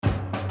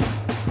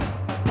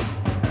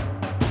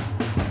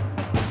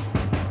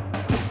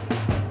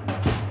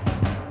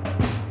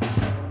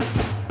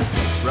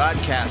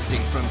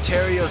Broadcasting from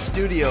Terrio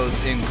Studios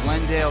in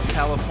Glendale,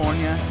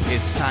 California,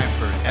 it's time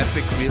for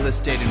Epic Real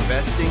Estate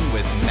Investing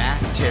with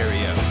Matt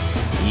Terrio.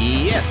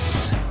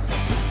 Yes.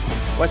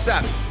 What's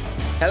up?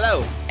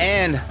 Hello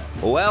and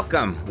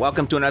welcome.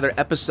 Welcome to another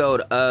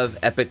episode of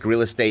Epic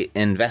Real Estate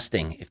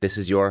Investing. If this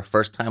is your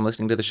first time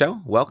listening to the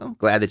show, welcome.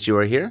 Glad that you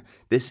are here.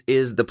 This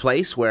is the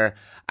place where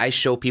I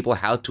show people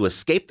how to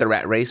escape the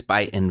rat race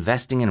by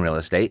investing in real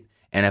estate.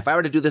 And if I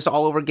were to do this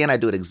all over again,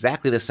 I'd do it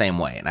exactly the same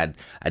way. And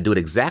I'd do it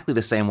exactly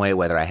the same way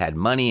whether I had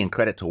money and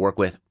credit to work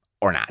with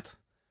or not.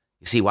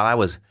 You see, while I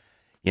was,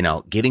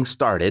 getting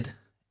started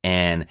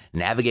and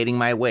navigating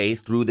my way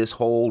through this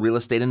whole real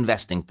estate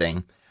investing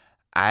thing,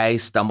 I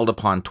stumbled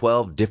upon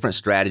 12 different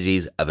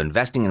strategies of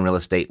investing in real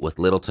estate with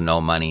little to no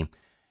money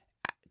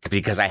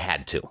because I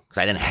had to, because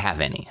I didn't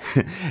have any.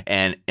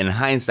 And in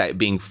hindsight,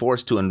 being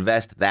forced to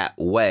invest that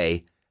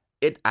way,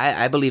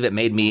 I believe it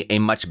made me a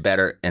much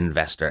better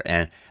investor.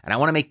 And I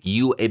want to make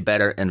you a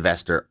better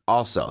investor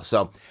also.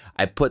 So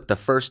I put the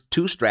first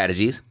two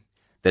strategies,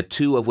 the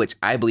two of which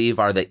I believe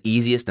are the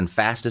easiest and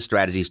fastest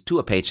strategies to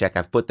a paycheck.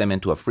 I've put them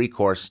into a free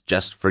course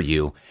just for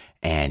you.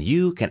 And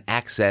you can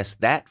access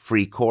that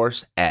free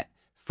course at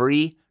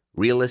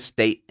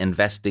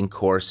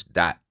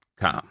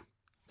freerealestateinvestingcourse.com.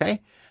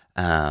 Okay?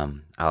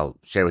 I'll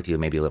share with you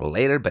maybe a little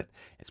later, but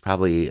it's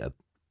probably a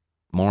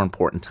more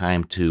important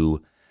time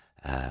to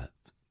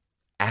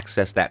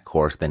access that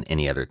course than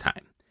any other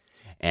time.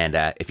 And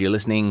if you're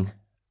listening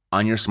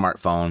on your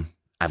smartphone,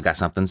 I've got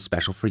something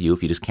special for you.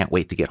 If you just can't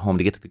wait to get home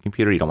to get to the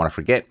computer, you don't want to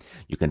forget,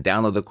 you can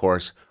download the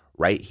course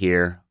right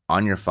here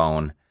on your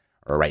phone,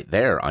 or right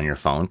there on your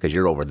phone, because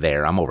you're over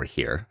there, I'm over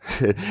here.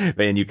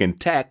 Then you can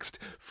text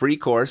free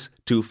course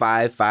to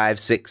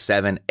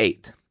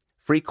 55678.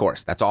 Free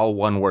course. That's all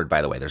one word,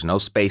 by the way. There's no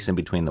space in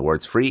between the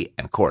words free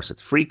and course.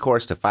 It's free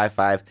course to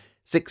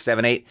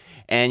 55678,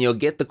 and you'll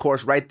get the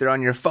course right there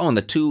on your phone.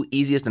 The two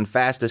easiest and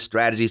fastest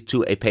strategies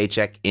to a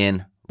paycheck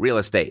in real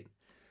estate.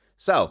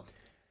 So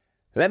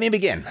let me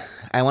begin.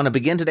 I want to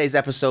begin today's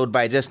episode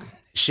by just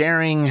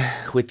sharing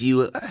with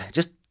you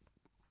just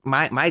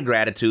my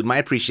gratitude, my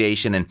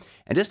appreciation, and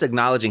just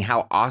acknowledging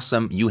how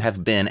awesome you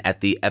have been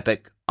at the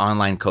Epic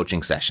online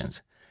coaching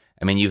sessions.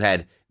 I mean, you've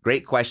had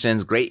great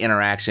questions, great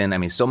interaction. I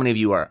mean, so many of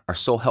you are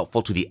so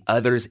helpful to the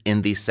others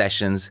in these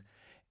sessions.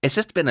 It's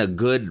just been a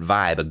good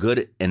vibe, a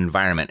good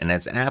environment, and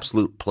it's an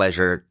absolute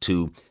pleasure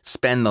to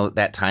spend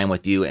that time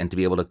with you and to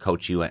be able to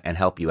coach you and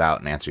help you out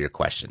and answer your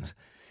questions.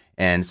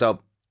 And so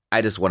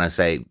I just want to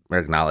say or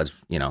acknowledge,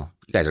 you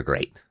guys are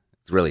great.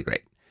 It's really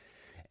great.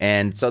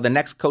 And so the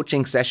next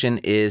coaching session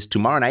is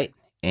tomorrow night,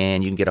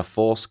 and you can get a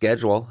full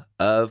schedule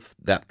of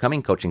the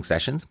upcoming coaching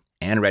sessions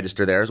and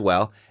register there as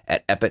well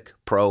at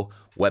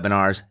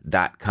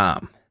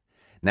epicprowebinars.com.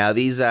 Now,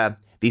 these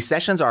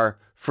sessions are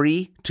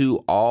free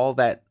to all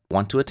that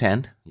want to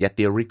attend, yet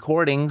the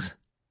recordings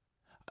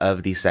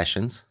of these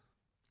sessions,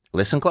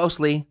 listen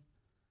closely.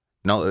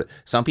 No,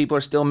 some people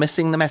are still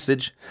missing the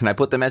message, and I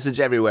put the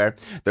message everywhere.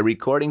 The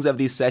recordings of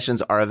these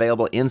sessions are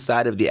available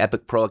inside of the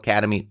Epic Pro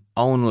Academy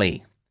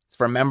only. It's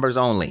for members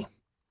only,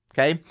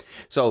 okay?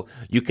 So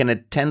you can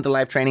attend the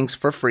live trainings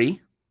for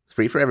free. It's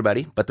free for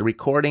everybody, but the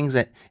recordings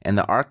and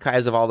the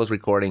archives of all those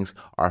recordings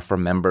are for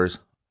members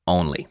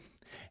only.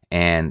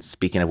 And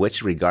speaking of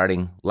which,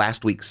 regarding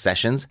last week's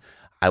sessions,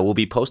 I will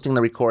be posting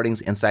the recordings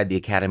inside the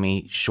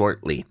Academy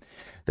shortly.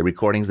 The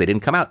recordings, they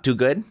didn't come out too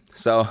good,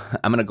 so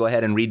I'm going to go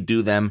ahead and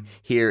redo them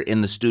here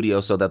in the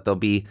studio so that they'll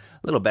be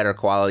a little better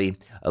quality,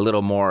 a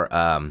little more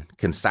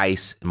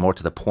concise, more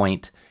to the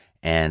point,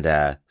 and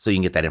so you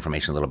can get that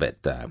information a little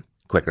bit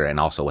quicker and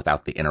also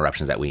without the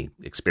interruptions that we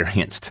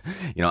experienced.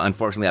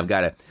 Unfortunately, I've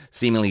got a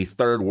seemingly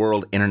third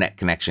world internet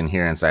connection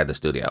here inside the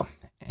studio,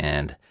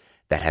 and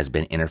that has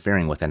been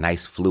interfering with a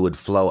nice fluid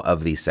flow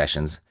of these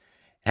sessions.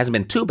 It hasn't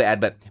been too bad,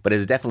 but it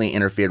has definitely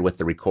interfered with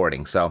the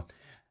recording. So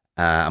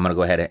I'm going to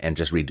go ahead and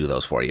just redo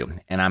those for you.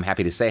 And I'm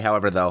happy to say,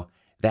 however, though,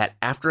 that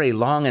after a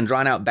long and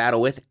drawn-out battle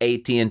with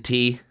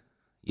AT&T,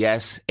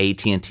 yes,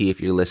 AT&T,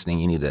 if you're listening,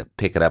 you need to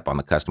pick it up on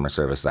the customer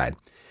service side.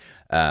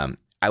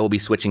 I will be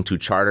switching to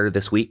Charter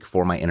this week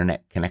for my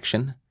internet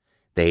connection.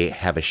 They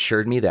have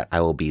assured me that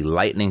I will be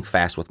lightning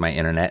fast with my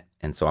internet,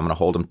 and so I'm going to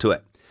hold them to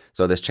it.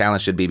 So this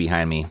challenge should be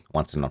behind me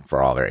once and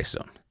for all very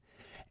soon.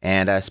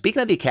 And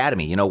speaking of the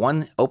Academy,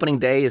 one opening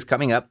day is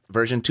coming up.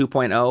 Version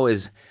 2.0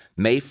 is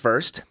May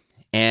 1st.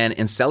 And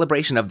in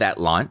celebration of that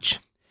launch,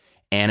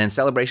 and in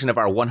celebration of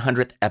our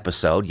 100th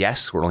episode,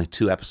 yes, we're only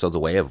 2 episodes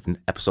away of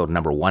episode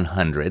number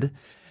 100.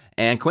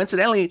 And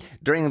coincidentally,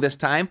 during this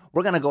time,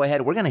 we're going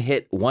to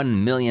hit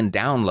 1 million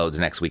downloads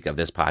next week of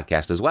this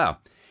podcast as well.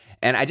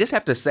 And I just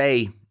have to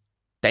say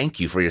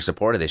thank you for your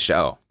support of this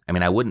show. I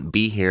mean, I wouldn't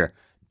be here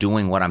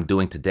doing what I'm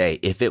doing today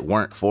if it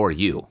weren't for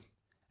you.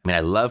 I mean,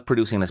 I love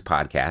producing this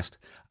podcast.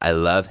 I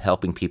love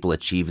helping people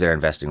achieve their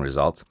investing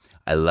results.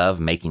 I love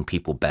making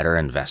people better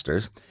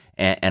investors.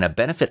 And a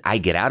benefit I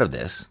get out of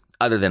this,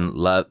 other than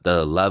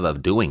the love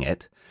of doing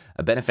it,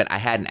 a benefit I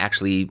hadn't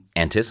actually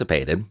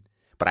anticipated,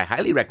 but I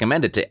highly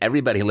recommend it to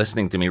everybody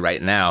listening to me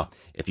right now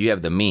if you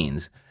have the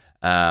means.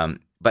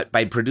 But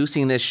by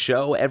producing this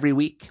show every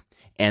week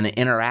and the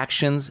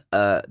interactions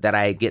that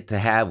I get to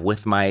have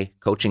with my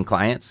coaching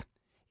clients,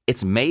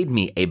 it's made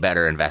me a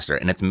better investor,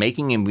 and it's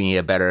making me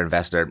a better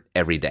investor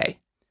every day.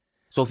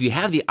 So if you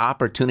have the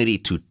opportunity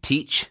to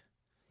teach,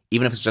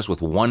 even if it's just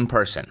with one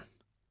person,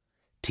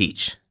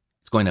 teach.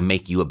 It's going to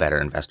make you a better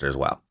investor as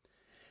well.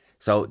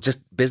 So just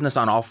business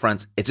on all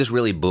fronts, it's just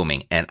really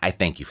booming, and I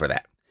thank you for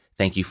that.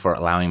 Thank you for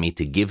allowing me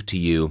to give to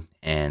you,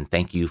 and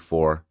thank you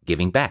for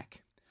giving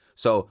back.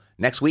 So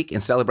next week,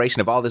 in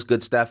celebration of all this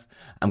good stuff,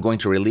 I'm going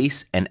to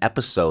release an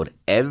episode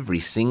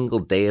every single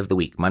day of the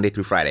week, Monday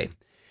through Friday.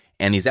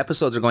 And these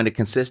episodes are going to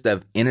consist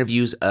of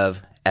interviews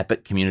of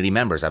Epic community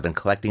members. I've been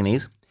collecting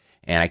these,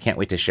 and I can't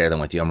wait to share them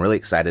with you. I'm really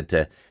excited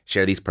to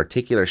share these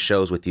particular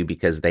shows with you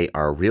because they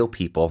are real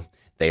people.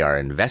 They are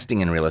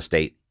investing in real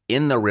estate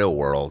in the real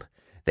world.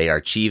 They are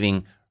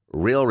achieving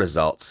real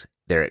results.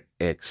 They're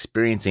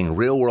experiencing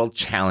real world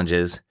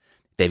challenges.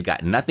 They've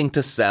got nothing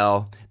to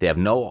sell. They have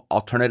no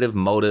alternative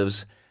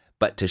motives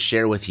but to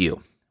share with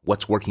you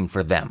what's working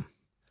for them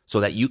so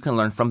that you can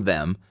learn from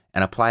them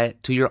and apply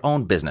it to your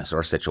own business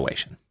or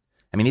situation.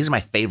 I mean, these are my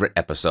favorite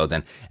episodes,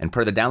 and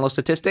per the download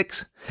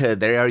statistics,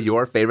 they are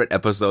your favorite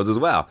episodes as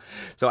well.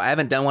 So I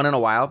haven't done one in a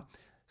while.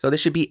 So this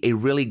should be a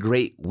really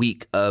great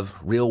week of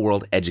real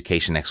world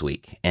education next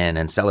week, and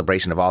in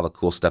celebration of all the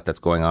cool stuff that's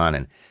going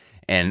on.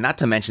 And not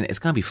to mention, it's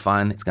going to be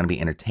fun. It's going to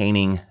be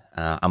entertaining.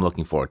 I'm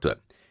looking forward to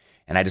it.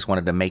 And I just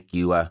wanted to make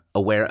you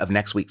aware of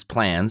next week's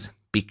plans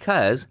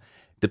because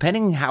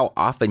depending how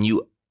often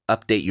you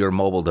update your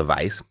mobile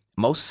device,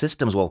 most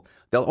systems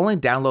they'll only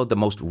download the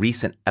most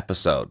recent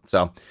episode.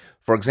 So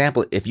for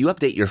example, if you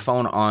update your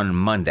phone on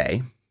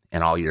Monday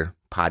and all your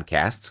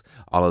podcasts,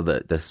 all of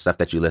the stuff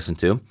that you listen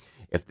to,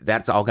 if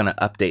that's all going to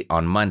update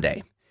on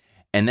Monday,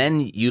 and then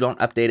you don't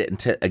update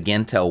it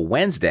until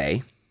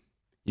Wednesday,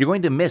 you're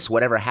going to miss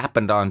whatever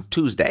happened on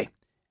Tuesday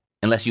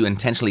unless you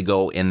intentionally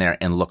go in there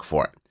and look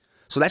for it.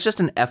 So that's just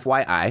an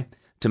FYI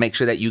to make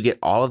sure that you get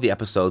all of the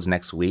episodes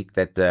next week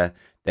that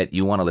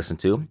you want to listen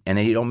to, and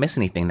then you don't miss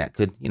anything that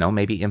could,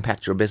 maybe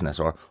impact your business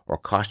or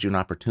cost you an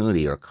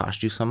opportunity or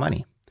cost you some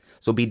money.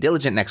 So be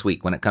diligent next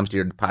week when it comes to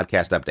your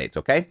podcast updates,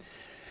 okay?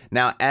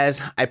 Now,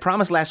 as I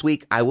promised last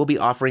week, I will be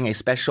offering a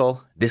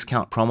special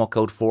discount promo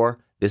code for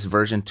this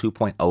version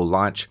 2.0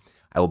 launch.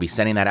 I will be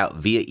sending that out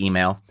via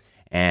email,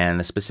 and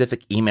the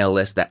specific email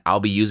list that I'll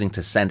be using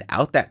to send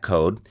out that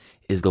code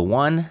is the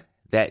one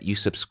that you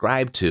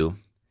subscribe to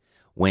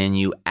when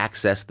you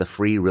access the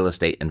free real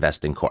estate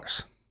investing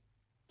course.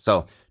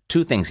 So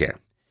 2 things here.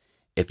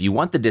 If you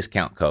want the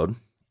discount code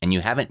and you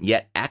haven't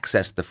yet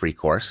accessed the free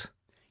course,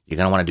 you're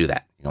going to want to do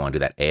that. You're going to want to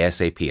do that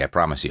ASAP, I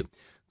promise you.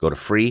 Go to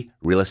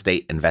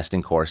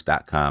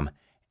freerealestateinvestingcourse.com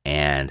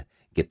and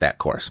get that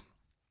course.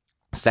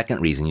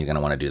 Second reason you're going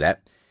to want to do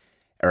that,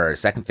 or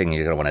second thing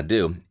you're going to want to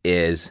do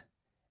is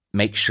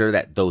make sure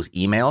that those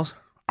emails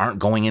aren't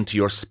going into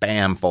your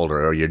spam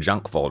folder or your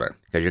junk folder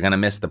because you're going to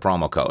miss the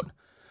promo code.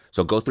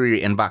 So go through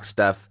your inbox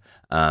stuff.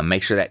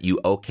 Make sure that you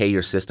okay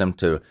your system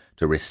to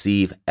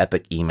receive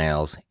Epic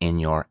emails in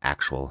your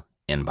actual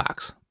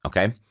inbox,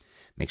 okay?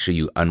 Make sure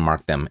you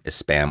unmark them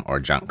as spam or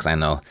junk, because I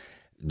know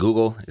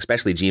Google,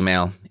 especially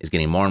Gmail, is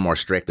getting more and more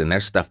strict, and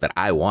there's stuff that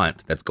I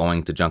want that's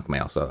going to junk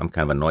mail. So I'm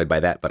kind of annoyed by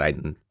that, but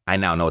I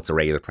now know it's a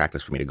regular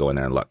practice for me to go in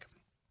there and look.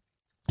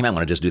 You might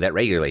want to just do that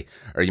regularly,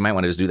 or you might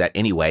want to just do that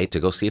anyway to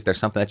go see if there's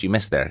something that you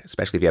missed there,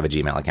 especially if you have a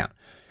Gmail account.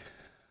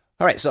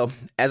 All right, so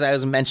as I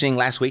was mentioning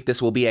last week,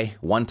 this will be a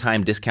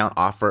one-time discount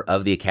offer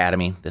of the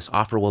Academy. This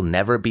offer will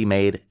never be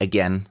made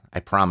again,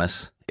 I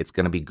promise. It's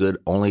going to be good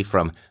only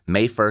from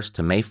May 1st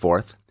to May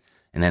 4th.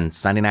 And then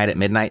Sunday night at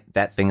midnight,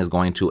 that thing is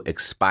going to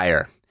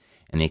expire.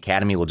 And the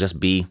Academy will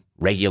just be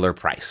regular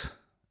price,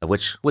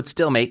 which would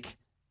still make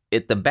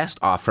it the best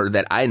offer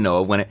that I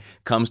know of when it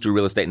comes to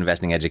real estate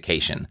investing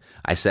education.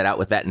 I set out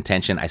with that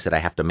intention. I said I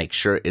have to make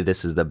sure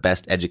this is the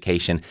best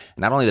education,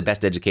 not only the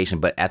best education,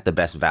 but at the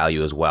best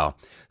value as well.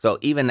 So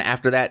even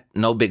after that,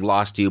 no big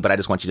loss to you, but I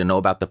just want you to know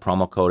about the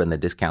promo code and the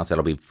discounts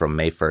that'll be from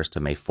May 1st to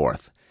May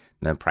 4th.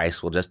 And the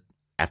price will just,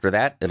 after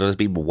that, it'll just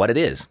be what it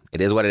is.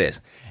 It is what it is.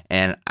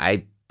 And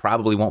I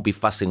probably won't be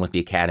fussing with the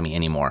Academy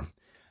anymore,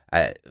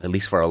 at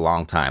least for a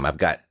long time. I've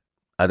got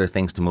other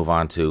things to move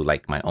on to,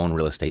 like my own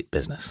real estate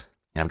business.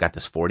 And I've got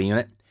this 40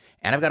 unit,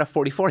 and I've got a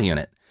 44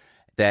 unit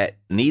that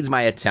needs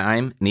my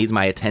time, needs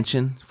my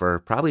attention for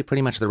probably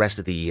pretty much the rest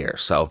of the year.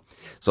 So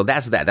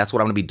that's that. That's what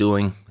I'm going to be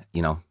doing,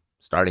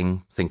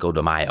 starting Cinco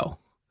de Mayo.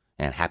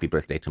 And happy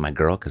birthday to my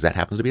girl, because that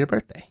happens to be her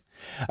birthday.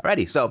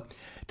 Alrighty, so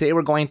today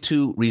we're going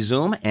to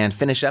resume and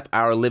finish up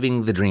our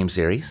Living the Dream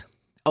series.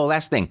 Oh,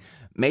 last thing.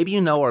 Maybe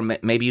you know or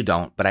maybe you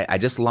don't, but I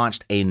just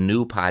launched a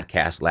new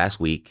podcast last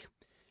week,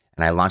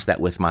 and I launched that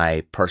with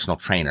my personal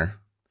trainer,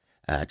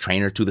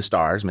 trainer to the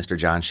stars, Mr.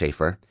 John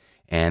Schaefer,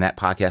 and that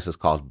podcast is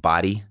called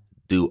Body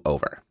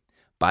Do-Over.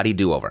 Body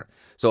Do-Over.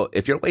 So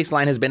if your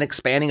waistline has been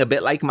expanding a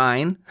bit like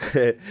mine,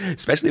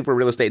 especially for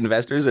real estate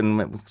investors,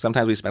 and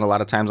sometimes we spend a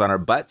lot of times on our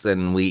butts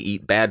and we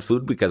eat bad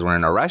food because we're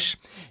in a rush.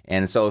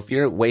 And so if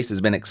your waist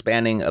has been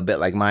expanding a bit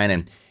like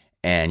mine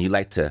and you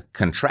like to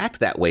contract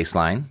that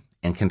waistline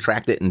and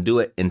contract it and do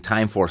it in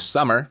time for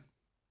summer,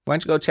 why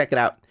don't you go check it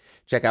out?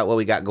 Check out what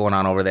we got going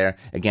on over there.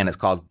 Again, it's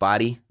called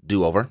Body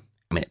Do-Over.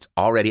 I mean, it's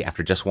already,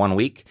 after just 1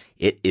 week,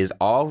 it is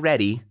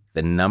already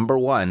the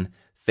 #1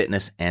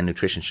 fitness and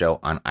nutrition show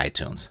on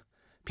iTunes.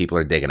 People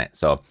are digging it.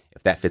 So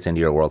if that fits into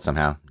your world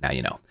somehow, now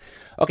you know.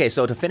 Okay,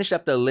 so to finish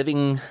up the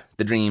Living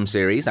the Dream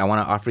series, I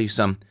want to offer you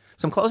some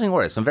closing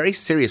words, some very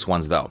serious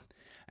ones though.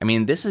 I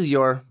mean, this is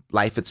your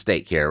life at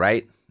stake here,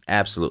 right?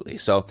 Absolutely.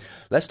 So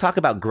let's talk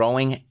about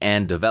growing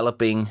and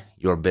developing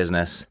your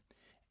business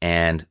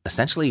and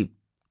essentially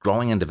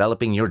growing and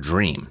developing your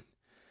dream.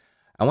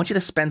 I want you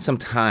to spend some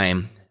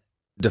time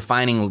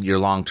defining your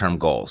long-term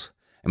goals.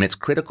 I mean, it's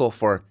critical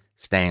for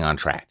staying on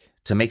track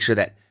to make sure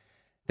that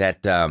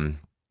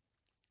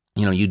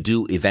you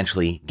do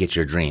eventually get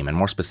your dream, and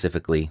more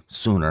specifically,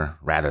 sooner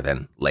rather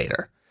than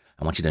later.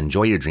 I want you to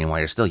enjoy your dream while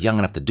you're still young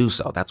enough to do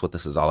so. That's what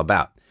this is all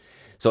about.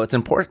 So it's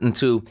important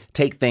to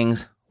take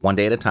things one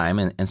day at a time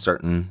in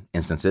certain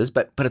instances,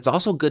 but it's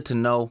also good to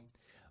know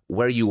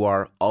where you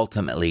are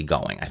ultimately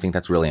going. I think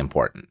that's really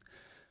important.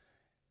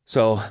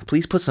 So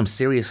please put some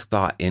serious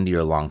thought into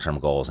your long-term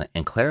goals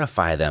and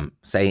clarify them,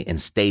 say, in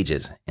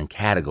stages and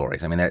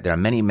categories. I mean, there are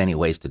many, many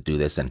ways to do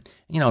this. And,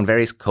 and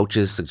various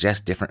coaches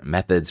suggest different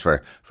methods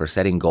for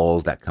setting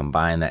goals that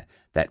combine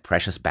that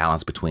precious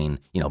balance between,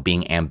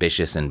 being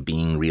ambitious and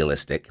being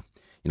realistic.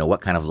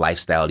 What kind of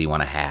lifestyle do you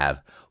want to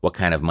have? What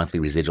kind of monthly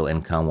residual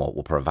income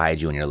will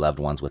provide you and your loved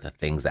ones with the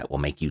things that will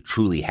make you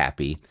truly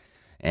happy?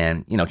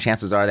 And,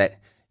 chances are that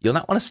you'll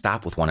not want to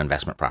stop with one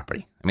investment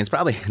property. I mean, it's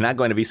probably not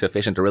going to be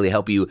sufficient to really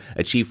help you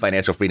achieve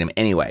financial freedom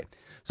anyway.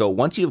 So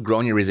once you've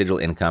grown your residual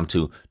income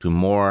to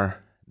more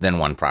than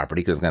one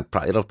property, because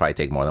it'll probably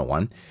take more than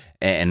one,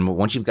 and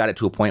once you've got it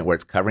to a point where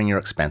it's covering your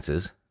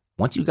expenses,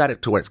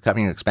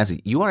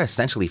 you are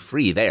essentially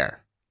free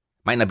there.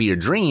 Might not be your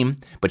dream,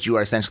 but you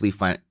are essentially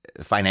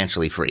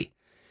financially free.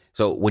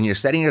 So when you're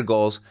setting your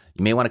goals,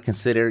 you may want to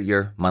consider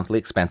your monthly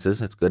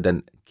expenses. It's good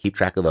to keep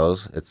track of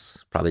those.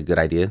 It's probably a good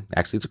idea.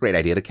 Actually, it's a great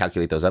idea to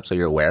calculate those up so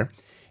you're aware.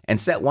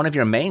 And set one of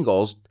your main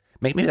goals.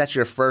 Maybe that's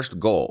your first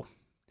goal,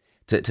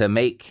 to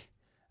make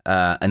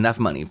enough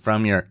money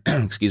from your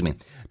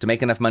to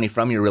make enough money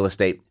from your real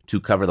estate to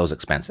cover those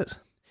expenses.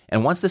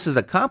 And once this is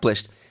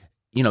accomplished,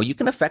 you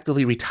can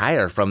effectively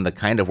retire from the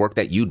kind of work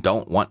that you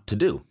don't want to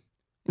do.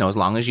 As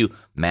long as you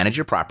manage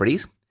your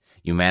properties,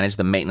 you manage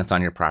the maintenance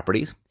on your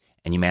properties,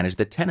 and you manage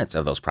the tenants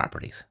of those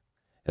properties.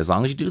 As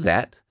long as you do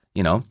that,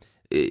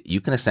 you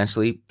can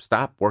essentially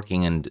stop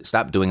working and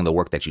stop doing the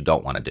work that you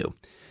don't want to do.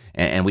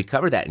 And we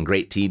covered that in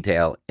great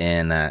detail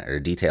in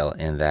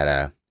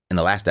the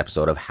last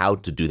episode of how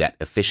to do that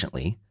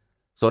efficiently,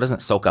 so it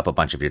doesn't soak up a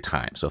bunch of your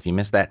time. So if you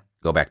missed that,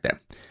 go back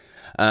there.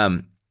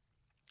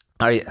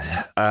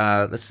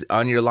 Let's see,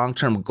 on your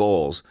long-term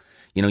goals,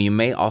 you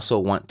may also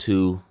want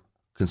to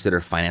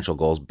consider financial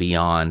goals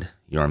beyond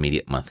your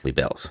immediate monthly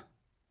bills.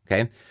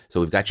 Okay, so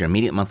we've got your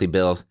immediate monthly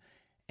bills,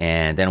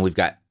 and then we've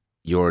got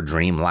your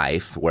dream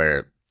life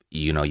where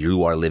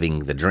you are living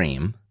the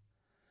dream.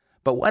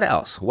 But what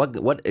else?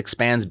 What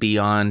expands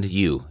beyond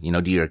you?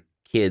 Do your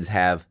kids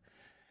have?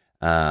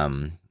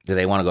 Do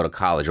they want to go to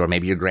college, or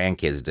maybe your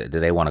grandkids? Do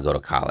they want to go to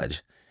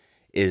college?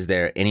 Is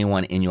there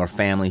anyone in your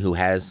family who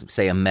has,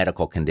 say, a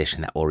medical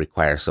condition that will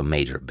require some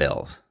major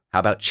bills? How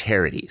about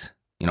charities?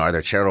 Are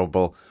there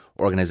charitable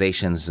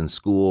organizations and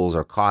schools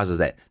or causes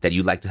that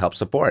you'd like to help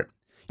support?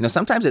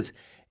 Sometimes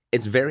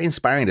it's very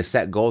inspiring to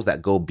set goals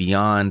that go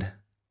beyond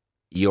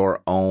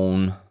your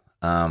own,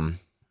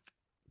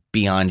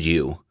 beyond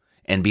you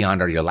and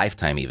beyond your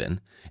lifetime even,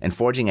 and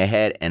forging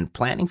ahead and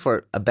planning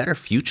for a better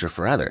future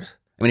for others.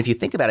 I mean, if you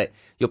think about it,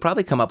 you'll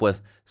probably come up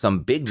with some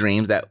big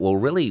dreams that will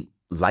really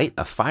light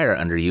a fire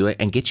under you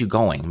and get you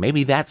going.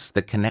 Maybe that's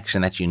the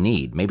connection that you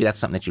need. Maybe that's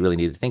something that you really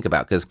need to think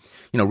about, because,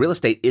 real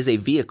estate is a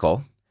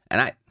vehicle,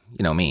 and I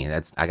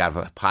got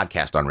a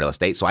podcast on real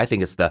estate, so I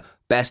think it's the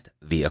best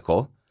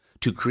vehicle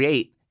to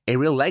create a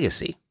real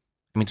legacy.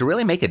 I mean, to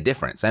really make a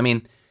difference. I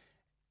mean,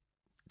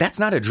 that's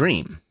not a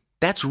dream.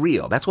 That's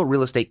real. That's what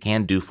real estate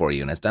can do for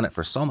you. And it's done it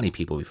for so many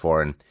people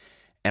before. And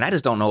I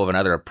just don't know of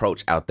another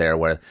approach out there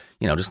where,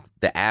 just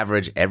the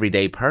average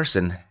everyday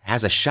person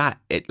has a shot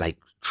at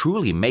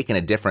truly making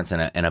a difference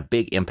and a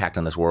big impact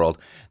on this world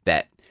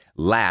that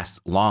lasts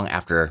long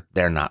after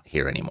they're not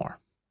here anymore.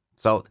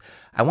 So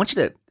I want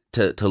you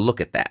to look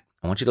at that.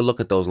 I want you to look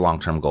at those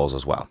long-term goals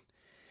as well.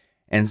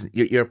 And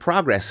your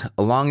progress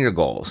along your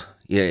goals,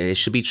 it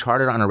should be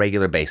charted on a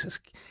regular basis,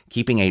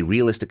 keeping a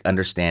realistic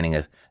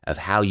understanding of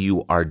how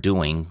you are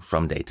doing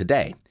from day to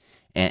day.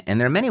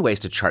 And there are many ways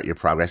to chart your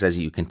progress as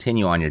you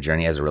continue on your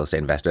journey as a real estate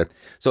investor.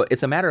 So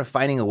it's a matter of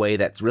finding a way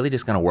that's really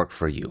just going to work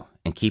for you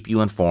and keep you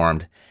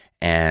informed,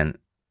 and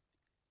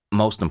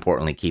most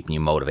importantly, keeping you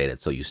motivated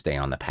so you stay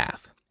on the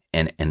path.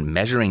 And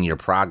measuring your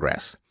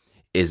progress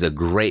is a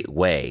great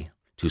way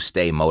to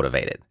stay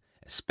motivated.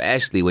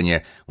 Especially when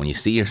you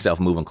see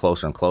yourself moving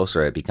closer and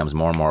closer, it becomes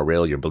more and more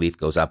real. Your belief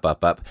goes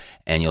up,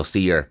 and you'll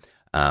see your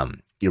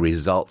your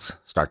results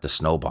start to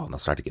snowball and they'll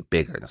start to get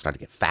bigger and they'll start to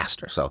get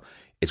faster. So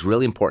it's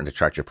really important to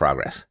chart your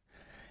progress.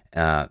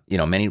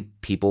 Many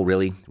people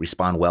really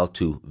respond well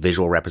to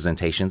visual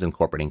representations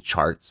incorporating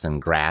charts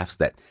and graphs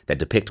that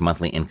depict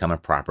monthly income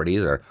of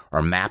properties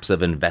or maps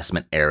of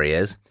investment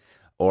areas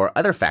or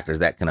other factors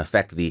that can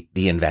affect the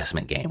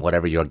investment game,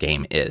 whatever your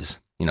game is.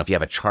 If you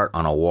have a chart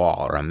on a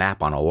wall or a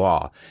map on a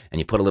wall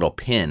and you put a little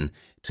pin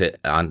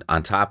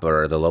on top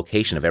or the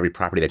location of every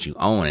property that you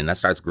own and that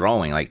starts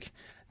growing, like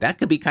that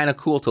could be kind of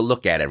cool to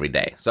look at every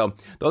day. So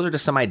those are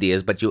just some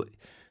ideas, but you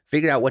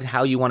figure out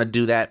how you want to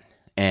do that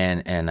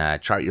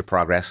and chart your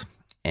progress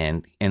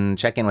and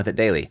check in with it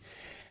daily,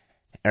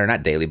 or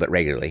not daily, but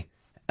regularly.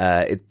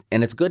 And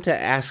it's good to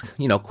ask,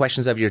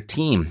 questions of your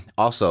team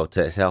also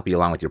to help you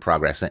along with your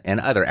progress and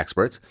other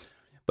experts.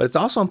 But it's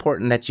also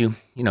important that you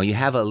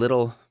have a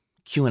little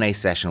Q&A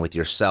session with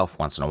yourself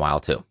once in a while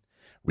too.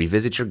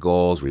 Revisit your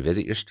goals,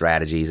 revisit your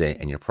strategies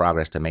and your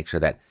progress to make sure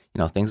that,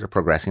 things are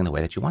progressing the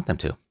way that you want them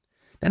to.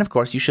 Then, of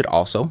course, you should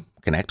also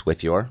connect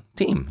with your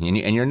team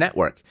and your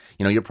network.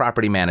 Your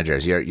property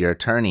managers, your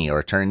attorney or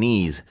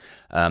attorneys,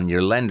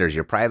 your lenders,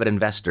 your private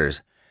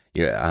investors,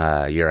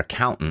 your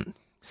accountant,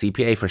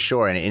 CPA for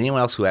sure, and anyone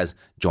else who has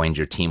joined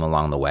your team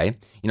along the way.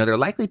 They're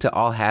likely to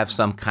all have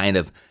some kind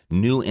of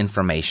new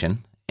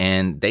information,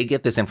 and they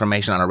get this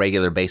information on a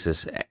regular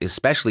basis,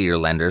 especially your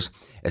lenders,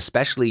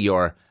 especially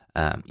your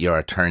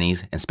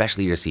attorneys, and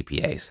especially your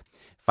CPAs.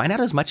 Find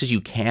out as much as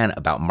you can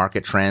about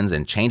market trends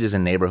and changes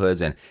in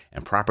neighborhoods and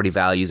property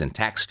values and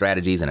tax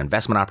strategies and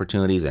investment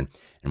opportunities and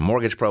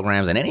mortgage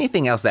programs and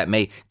anything else that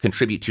may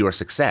contribute to your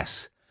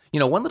success.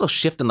 One little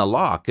shift in the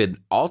law could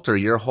alter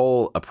your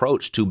whole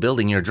approach to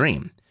building your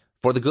dream,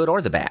 for the good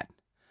or the bad.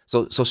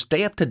 So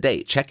stay up to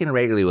date. Check in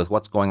regularly with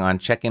what's going on.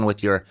 Check in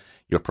with your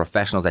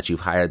professionals that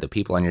you've hired, the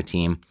people on your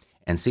team,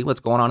 and see what's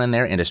going on in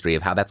their industry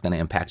of how that's going to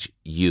impact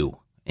you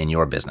in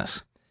your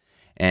business.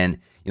 And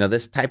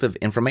this type of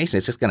information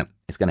is just going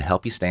to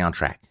help you stay on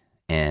track.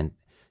 And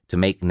to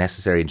make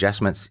necessary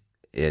adjustments,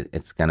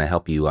 it's going to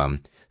help you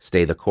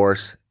stay the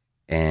course.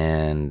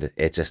 And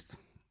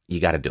you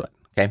got to do it.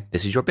 Okay.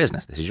 This is your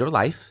business. This is your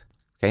life.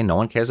 Okay. No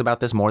one cares about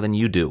this more than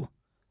you do.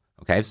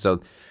 Okay.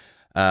 So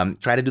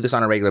try to do this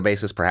on a regular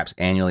basis, perhaps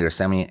annually or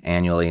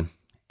semi-annually,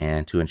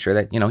 and to ensure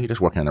that, you're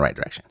just working in the right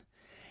direction.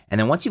 And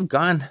then once you've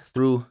gone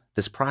through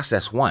this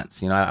process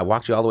once, I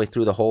walked you all the way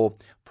through the whole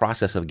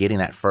process of getting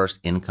that first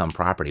income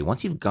property.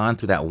 Once you've gone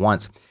through that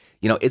once,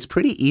 it's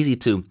pretty easy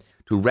to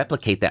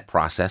replicate that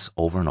process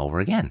over and over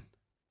again,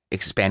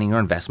 expanding your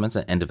investments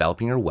and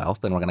developing your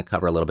wealth. And we're going to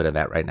cover a little bit of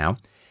that right now.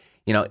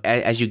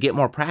 As you get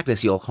more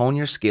practice, you'll hone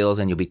your skills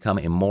and you'll become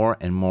a more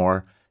and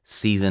more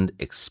seasoned,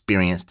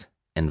 experienced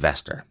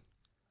investor.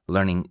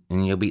 Learning,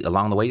 and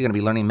along the way, you're going to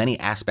be learning many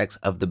aspects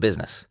of the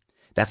business.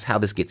 That's how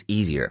this gets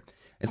easier.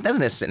 It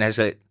doesn't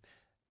necessarily,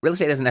 real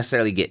estate doesn't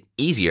necessarily get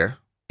easier.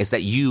 It's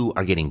that you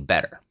are getting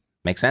better.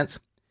 Make sense?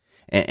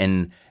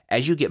 And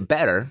as you get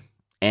better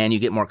and you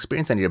get more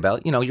experience under your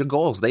belt, your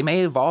goals, they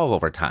may evolve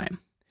over time.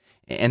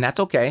 And that's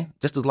okay,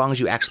 just as long as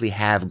you actually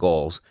have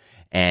goals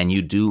and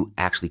you do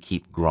actually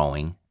keep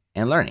growing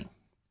and learning.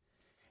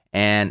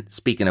 And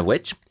speaking of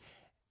which,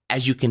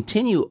 as you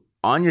continue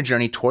on your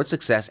journey towards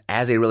success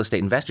as a real estate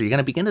investor, you're going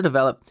to begin to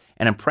develop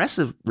an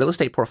impressive real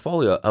estate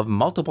portfolio of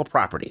multiple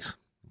properties.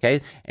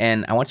 Okay.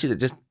 And I want you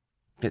to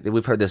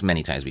we've heard this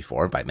many times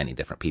before by many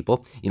different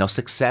people,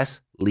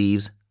 success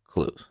leaves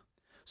clues.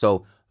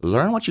 So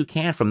learn what you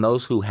can from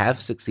those who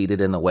have succeeded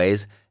in the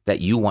ways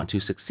that you want to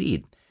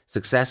succeed.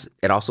 Success,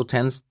 it also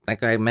tends,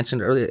 like I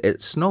mentioned earlier,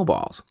 it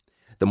snowballs.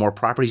 The more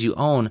properties you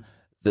own,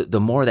 the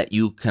more that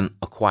you can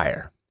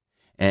acquire.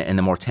 And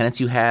the more tenants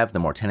you have, the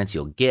more tenants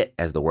you'll get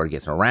as the word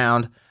gets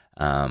around.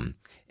 And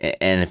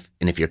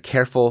if you're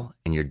careful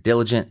and you're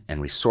diligent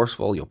and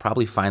resourceful, you'll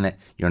probably find that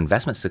your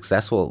investment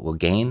success will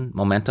gain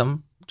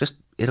momentum.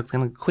 It's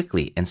going to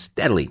quickly and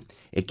steadily.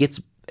 It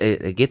gets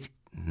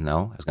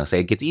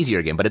easier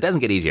again, but it doesn't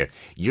get easier.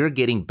 You're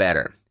getting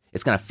better.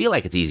 It's going to feel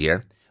like it's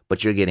easier,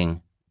 but you're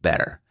getting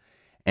better.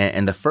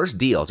 And the first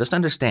deal, just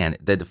understand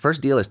that the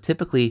first deal is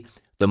typically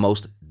the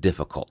most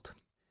difficult.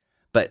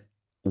 But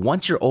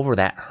once you're over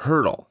that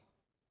hurdle,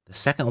 the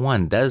second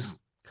one does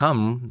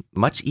come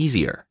much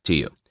easier to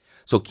you.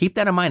 So keep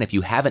that in mind if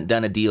you haven't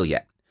done a deal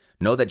yet.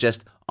 Know that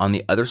just on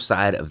the other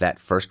side of that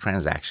first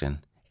transaction,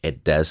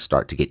 it does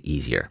start to get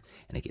easier.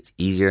 And it gets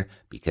easier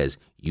because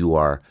you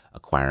are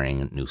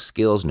acquiring new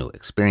skills, new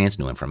experience,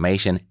 new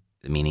information,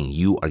 meaning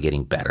you are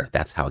getting better.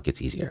 That's how it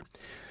gets easier.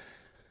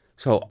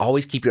 So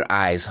always keep your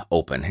eyes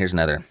open. Here's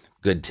another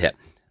good tip.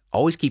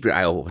 Always keep your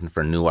eye open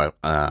for new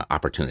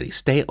opportunities.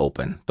 Stay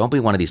open. Don't be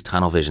one of these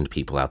tunnel-visioned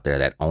people out there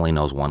that only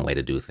knows one way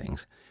to do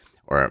things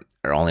or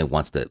only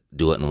wants to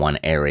do it in one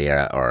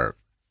area or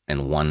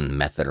in one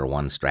method or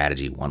one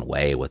strategy, one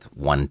way with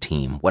one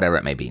team, whatever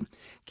it may be.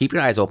 Keep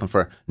your eyes open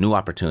for new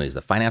opportunities.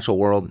 The financial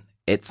world,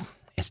 it's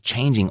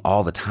changing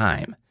all the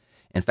time.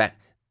 In fact,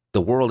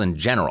 the world in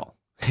general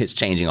is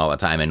changing all the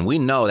time. And we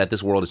know that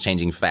this world is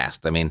changing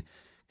fast. I mean,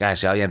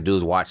 gosh, all you have to do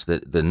is watch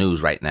the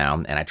news right now.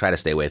 And I try to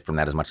stay away from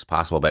that as much as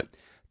possible. But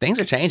things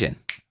are changing.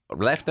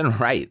 left and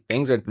right.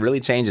 Things are really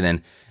changing.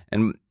 And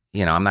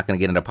I'm not going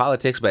to get into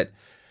politics, but,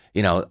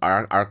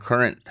 our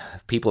current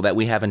people that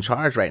we have in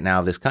charge right now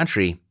of this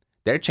country,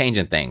 they're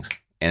changing things.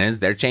 And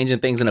they're changing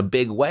things in a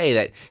big way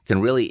that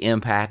can really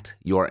impact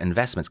your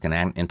investments, can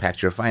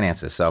impact your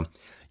finances. So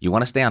you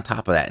want to stay on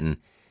top of that. And,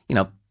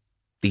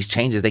 these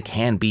changes, they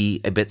can be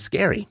a bit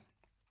scary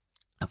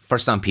for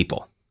some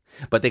people,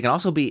 but they can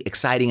also be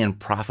exciting and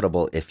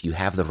profitable if you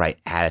have the right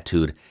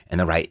attitude and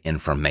the right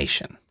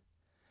information.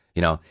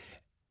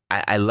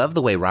 I love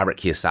the way Robert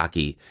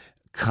Kiyosaki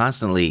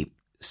constantly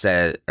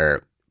says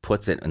or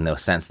puts it in the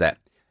sense that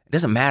it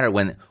doesn't matter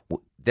when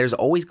there's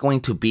always going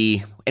to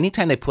be,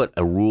 anytime they put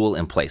a rule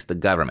in place, the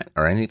government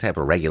or any type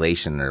of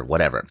regulation or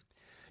whatever,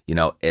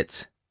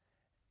 it's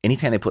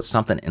anytime they put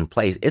something in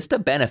place, it's to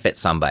benefit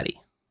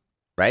somebody,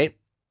 right?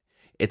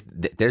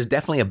 There's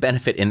definitely a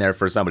benefit in there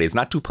for somebody. It's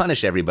not to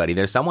punish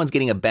everybody. Someone's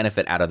getting a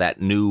benefit out of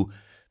that new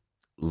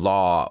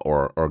law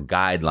or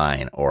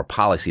guideline or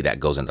policy that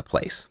goes into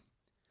place.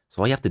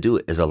 So all you have to do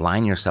is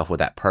align yourself with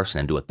that person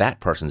and do what that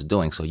person's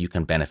doing so you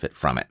can benefit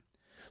from it.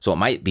 So it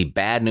might be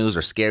bad news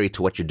or scary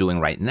to what you're doing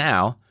right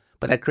now,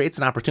 but that creates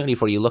an opportunity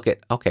for you to look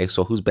at, okay,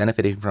 so who's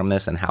benefiting from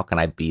this and how can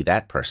I be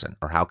that person?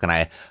 Or how can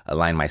I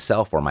align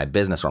myself or my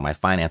business or my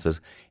finances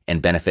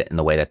and benefit in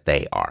the way that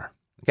they are?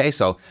 Okay,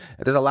 so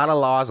there's a lot of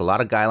laws, a lot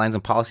of guidelines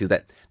and policies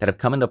that have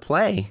come into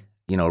play,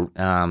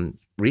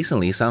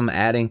 recently, some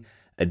adding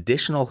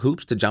additional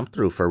hoops to jump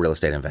through for real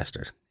estate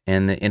investors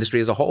and the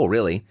industry as a whole,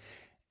 really.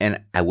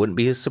 And I wouldn't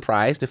be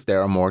surprised if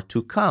there are more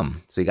to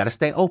come. So you got to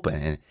stay open.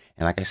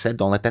 And like I said,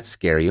 don't let that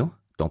scare you.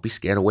 Don't be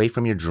scared away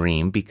from your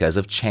dream because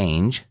of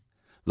change.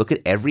 Look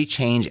at every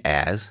change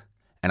as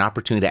an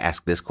opportunity to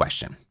ask this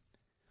question.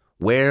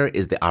 Where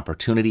is the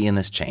opportunity in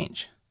this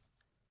change?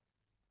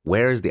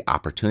 Where is the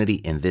opportunity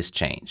in this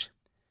change?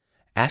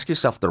 Ask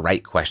yourself the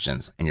right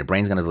questions and your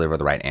brain's going to deliver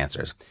the right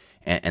answers.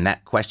 And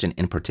that question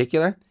in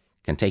particular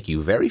can take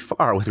you very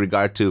far with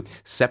regard to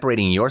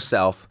separating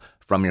yourself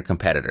from your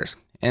competitors.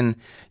 And,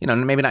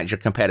 maybe not your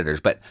competitors,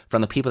 but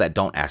from the people that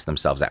don't ask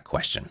themselves that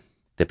question.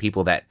 The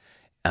people that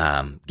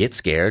get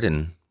scared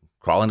and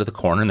crawl into the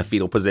corner in the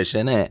fetal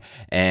position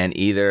and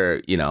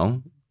either,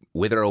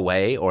 wither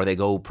away or they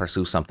go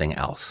pursue something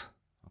else.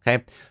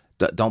 Okay?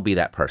 Don't be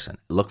that person.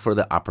 Look for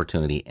the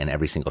opportunity in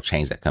every single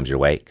change that comes your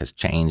way because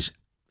change,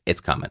 it's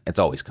coming. It's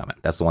always coming.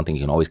 That's the one thing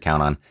you can always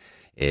count on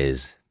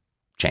is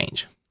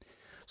change.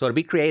 So to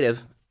be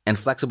creative and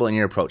flexible in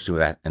your approach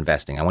to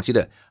investing, I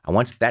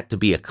want that to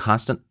be a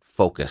constant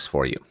focus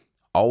for you.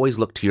 Always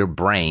look to your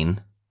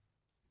brain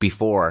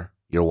before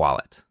your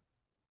wallet.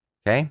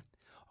 Okay?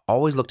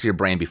 Always look to your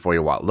brain before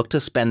your wallet. Look to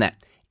spend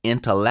that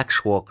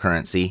intellectual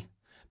currency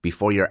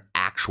before your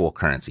actual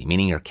currency,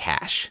 meaning your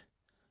cash.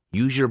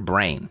 Use your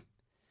brain.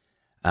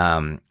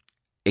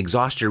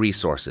 Exhaust your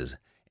resources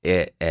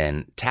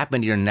and tap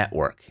into your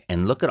network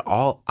and look at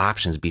all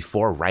options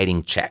before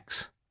writing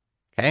checks.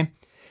 Okay?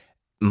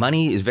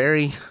 Money is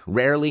very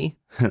rarely,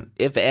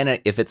 if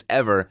it's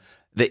ever,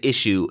 the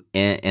issue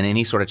in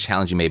any sort of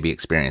challenge you may be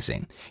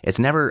experiencing. It's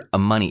never a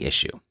money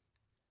issue.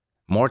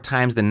 More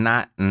times than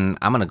not, and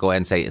I'm going to go ahead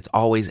and say it's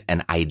always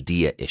an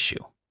idea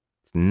issue.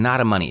 It's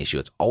not a money issue.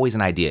 It's always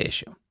an idea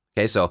issue.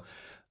 Okay, so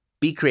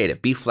be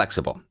creative, be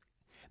flexible.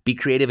 Be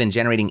creative in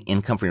generating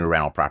income from your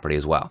rental property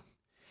as well.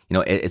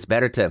 It's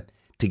better to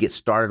get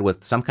started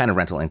with some kind of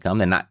rental income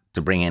than not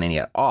to bring in any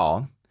at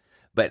all.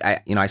 But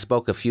I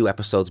spoke a few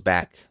episodes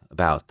back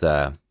about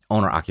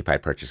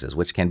owner-occupied purchases,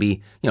 which can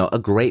be, a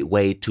great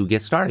way to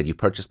get started. You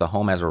purchase the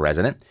home as a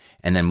resident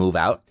and then move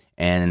out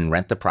and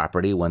rent the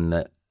property when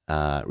the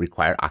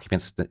required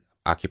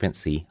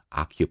occupancy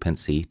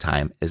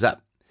time is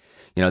up.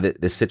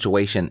 This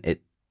situation,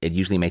 it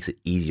usually makes it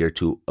easier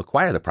to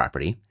acquire the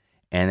property.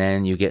 And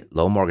then you get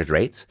low mortgage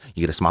rates,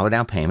 you get a smaller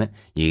down payment,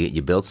 you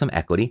build some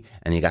equity,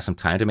 and you got some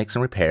time to make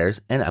some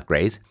repairs and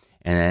upgrades,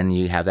 and then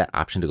you have that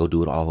option to go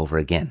do it all over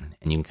again.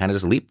 And you can kind of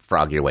just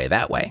leapfrog your way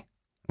that way,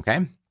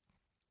 okay?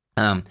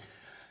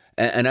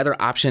 Another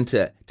option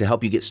to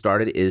help you get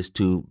started is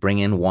to bring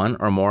in one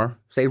or more,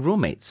 say,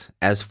 roommates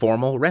as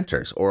formal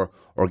renters, or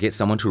get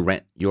someone to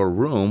rent your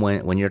room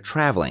when you're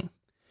traveling.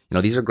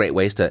 These are great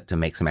ways to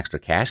make some extra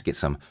cash, get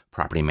some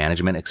property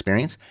management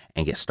experience,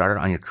 and get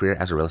started on your career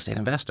as a real estate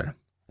investor.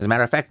 As a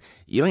matter of fact,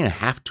 you don't even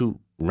have to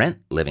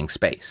rent living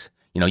space.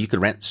 You could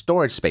rent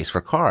storage space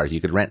for cars.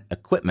 You could rent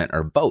equipment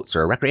or boats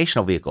or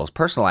recreational vehicles,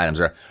 personal items,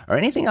 or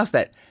anything else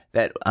that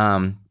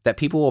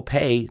people will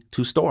pay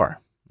to store.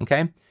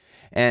 Okay,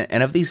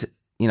 and of these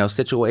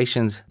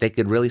situations, they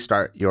could really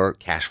start your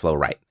cash flow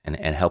right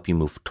and help you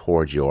move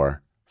towards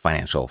your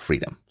financial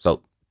freedom.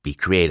 So be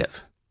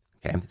creative.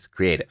 Okay, it's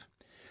creative.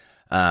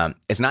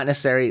 It's not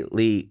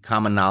necessarily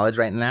common knowledge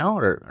right now,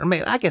 or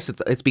maybe, I guess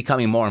it's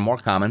becoming more and more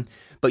common,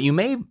 but you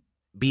may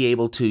be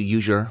able to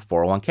use your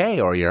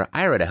 401k or your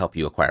IRA to help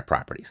you acquire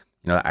properties.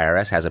 The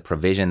IRS has a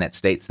provision that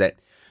states that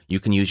you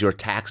can use your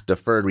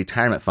tax-deferred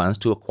retirement funds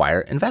to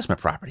acquire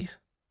investment properties.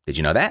 Did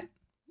you know that?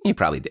 You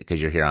probably did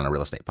because you're here on a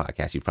real estate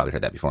podcast. You've probably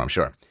heard that before, I'm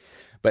sure.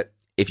 But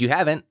if you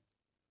haven't,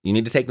 you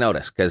need to take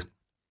notice because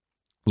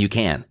you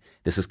can.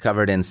 This is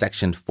covered in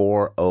Section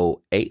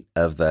 408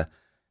 of the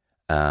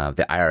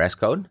IRS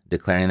code,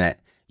 declaring that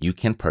you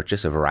can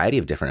purchase a variety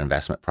of different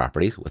investment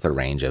properties with a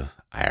range of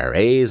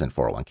IRAs and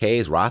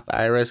 401ks, Roth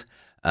IRAs,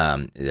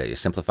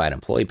 simplified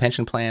employee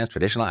pension plans,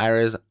 traditional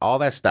IRAs, all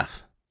that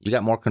stuff. You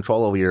got more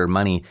control over your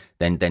money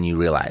than you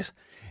realize.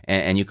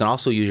 And you can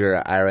also use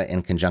your IRA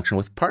in conjunction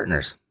with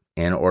partners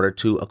in order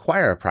to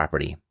acquire a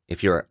property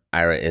if your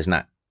IRA is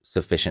not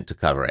sufficient to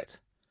cover it.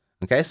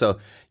 Okay, so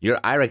your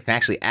IRA can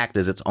actually act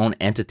as its own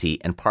entity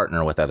and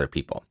partner with other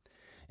people.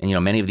 And,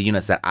 many of the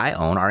units that I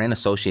own are in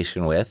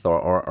association with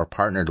or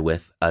partnered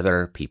with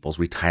other people's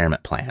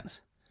retirement plans.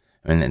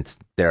 And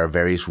there are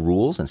various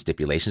rules and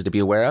stipulations to be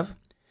aware of,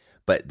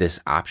 but this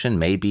option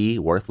may be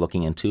worth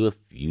looking into if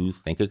you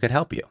think it could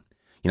help you.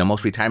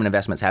 Most retirement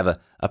investments have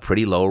a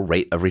pretty low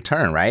rate of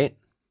return, right?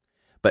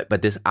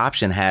 But this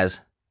option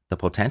has the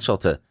potential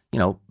to,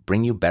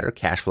 bring you better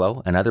cash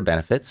flow and other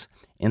benefits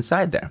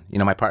inside there.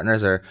 My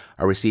partners are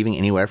receiving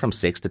anywhere from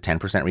 6 to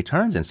 10%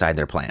 returns inside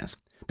their plans.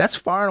 That's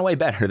far and away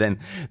better than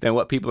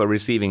what people are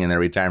receiving in their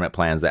retirement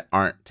plans that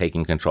aren't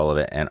taking control of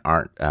it and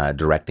aren't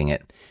directing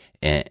it,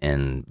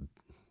 and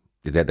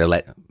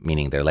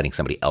meaning they're letting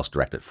somebody else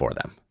direct it for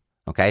them.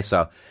 Okay,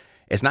 so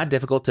it's not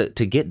difficult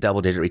to get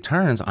double-digit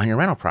returns on your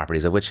rental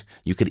properties, of which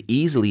you could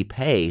easily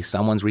pay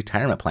someone's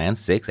retirement plan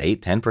 6,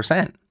 8,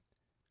 10%,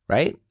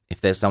 right?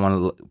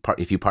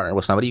 If you partner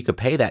with somebody, you could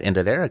pay that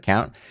into their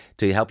account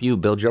to help you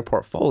build your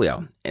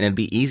portfolio. And it'd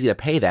be easy to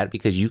pay that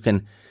because you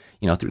can,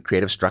 through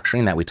creative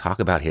structuring that we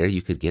talk about here,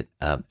 you could get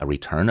a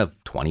return of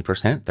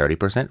 20%, 30%,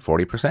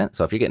 40%.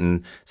 So if you're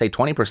getting, say,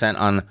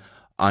 20%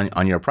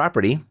 on your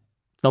property,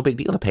 it's no big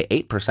deal to pay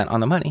 8% on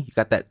the money. You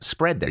got that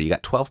spread there. You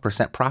got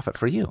 12% profit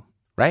for you,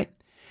 right?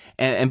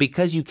 And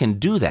because you can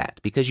do that,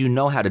 because you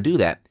know how to do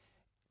that,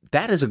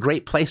 that is a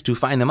great place to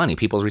find the money,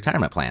 people's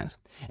retirement plans.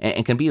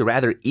 And can be a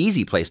rather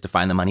easy place to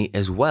find the money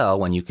as well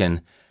when you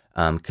can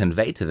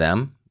convey to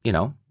them,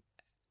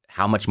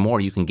 how much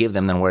more you can give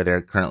them than where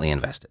they're currently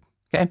invested.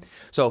 Okay,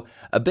 so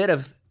a bit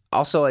of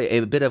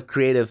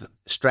creative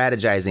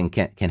strategizing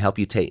can help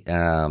you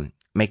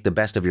make the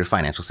best of your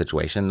financial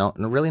situation, no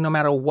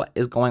matter what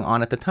is going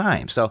on at the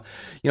time. So,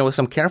 with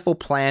some careful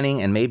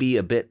planning and maybe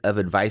a bit of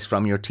advice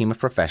from your team of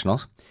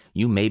professionals,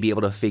 you may be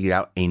able to figure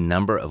out a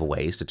number of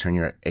ways to turn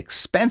your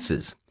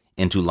expenses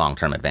into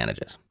long-term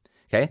advantages.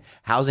 Okay,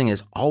 housing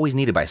is always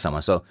needed by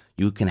someone, so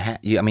you can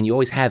you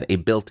always have a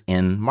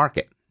built-in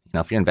market.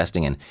 If you're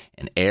investing in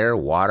air,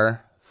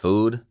 water,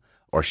 food,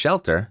 or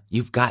shelter,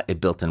 you've got a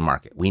built-in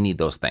market. We need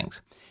those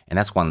things. And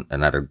that's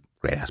another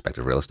great aspect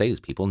of real estate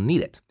is people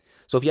need it.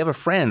 So if you have a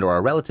friend or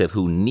a relative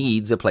who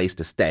needs a place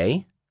to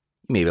stay,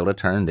 you may be able to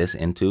turn this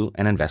into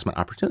an investment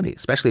opportunity,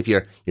 especially if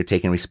you're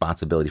taking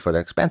responsibility for their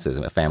expenses,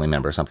 a family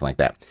member or something like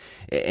that.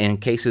 In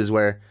cases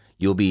where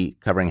you'll be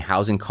covering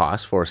housing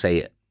costs for,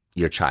 say,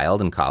 your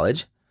child in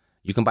college,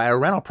 you can buy a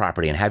rental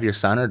property and have your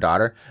son or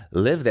daughter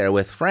live there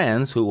with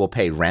friends who will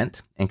pay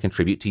rent and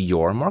contribute to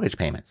your mortgage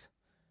payments.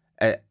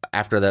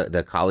 After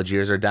the college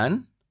years are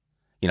done,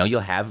 you'll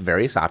have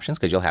various options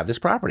because you'll have this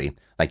property.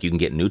 Like you can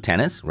get new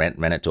tenants, rent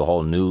it to a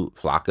whole new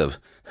flock of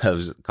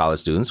college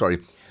students, or you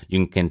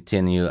can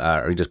continue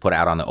or just put it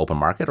out on the open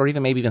market, or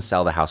maybe even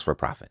sell the house for a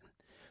profit.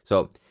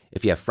 So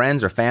if you have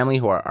friends or family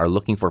who are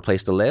looking for a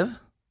place to live,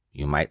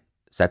 you might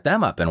set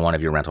them up in one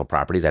of your rental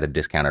properties at a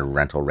discounted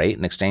rental rate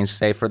in exchange,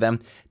 say, for them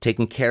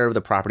taking care of the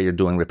property or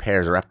doing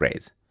repairs or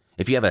upgrades.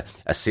 If you have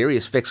a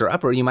serious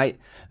fixer-upper, you might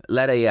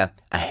let a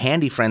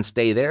handy friend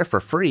stay there for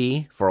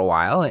free for a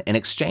while in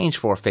exchange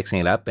for fixing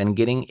it up and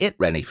getting it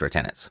ready for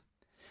tenants.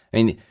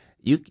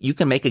 You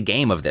can make a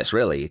game of this,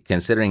 really,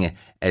 considering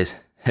as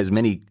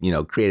many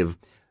creative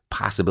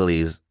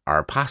possibilities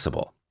are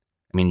possible.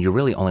 You're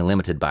really only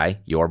limited by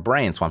your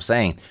brain. So I'm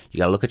saying you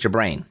got to look at your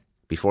brain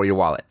before your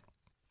wallet.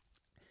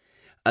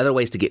 Other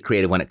ways to get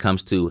creative when it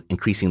comes to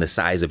increasing the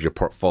size of your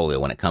portfolio,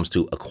 when it comes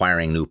to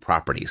acquiring new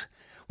properties.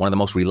 One of the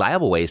most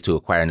reliable ways to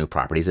acquire new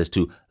properties is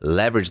to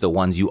leverage the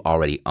ones you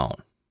already own.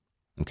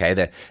 Okay,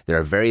 there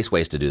are various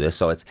ways to do this,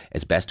 so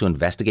it's best to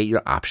investigate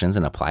your options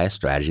and apply a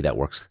strategy that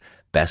works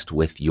best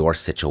with your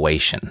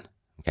situation.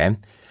 Okay,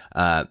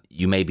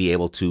 you may be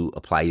able to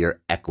apply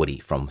your equity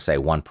from, say,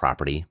 one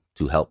property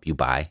to help you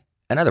buy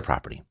another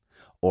property,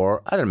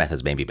 or other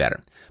methods may be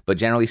better. But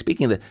generally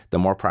speaking, the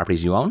more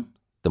properties you own,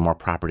 the more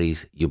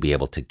properties you'll be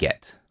able to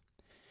get.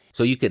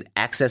 So you could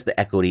access the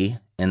equity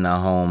in the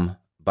home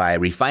by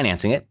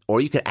refinancing it,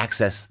 or you could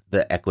access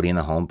the equity in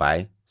the home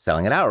by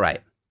selling it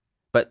outright.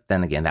 But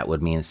then again, that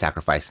would mean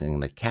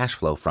sacrificing the cash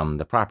flow from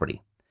the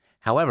property.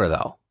 However,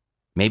 though,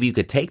 maybe you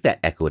could take that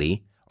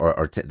equity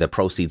or the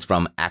proceeds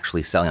from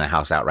actually selling the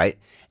house outright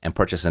and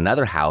purchase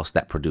another house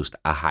that produced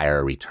a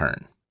higher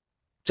return.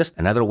 Just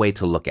another way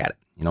to look at it.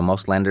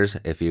 Most lenders,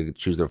 if you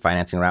choose the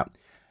financing route,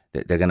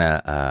 they're going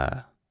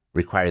to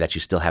require that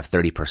you still have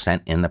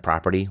 30% in the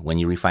property when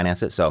you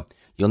refinance it. So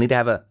you'll need to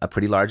have a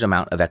pretty large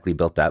amount of equity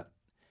built up.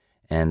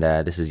 And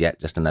this is yet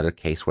just another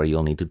case where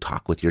you'll need to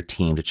talk with your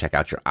team to check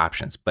out your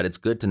options. But it's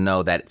good to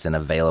know that it's an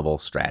available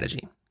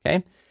strategy.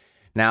 Okay.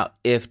 Now,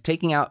 if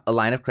taking out a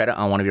line of credit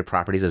on one of your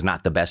properties is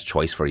not the best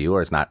choice for you,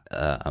 or it's not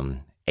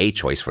a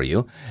choice for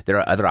you, there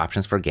are other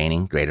options for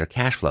gaining greater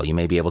cash flow. You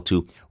may be able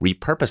to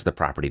repurpose the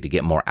property to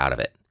get more out of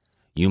it.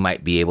 You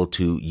might be able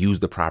to use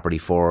the property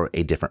for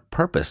a different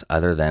purpose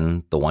other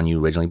than the one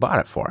you originally bought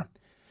it for.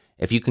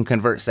 If you can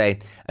convert, say,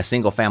 a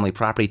single family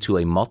property to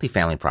a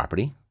multifamily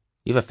property,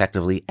 you've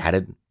effectively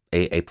added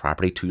a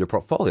property to your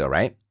portfolio,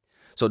 right?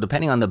 So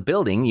depending on the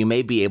building, you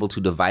may be able to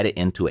divide it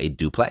into a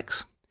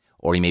duplex,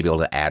 or you may be able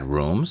to add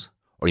rooms,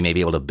 or you may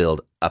be able to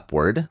build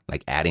upward,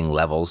 like adding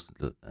levels,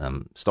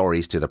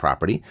 stories to the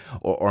property,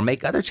 or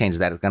make other changes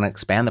that are going to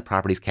expand the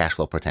property's cash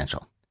flow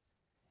potential.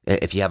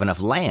 If you have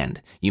enough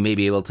land, you may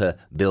be able to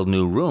build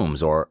new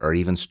rooms or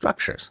even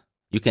structures.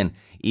 You can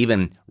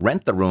even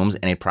rent the rooms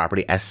in a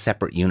property as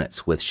separate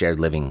units with shared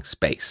living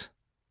space.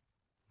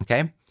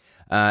 Okay?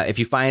 If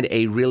you find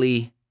a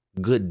really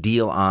good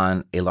deal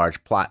on a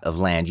large plot of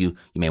land, you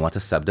may want to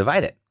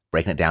subdivide it,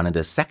 breaking it down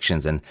into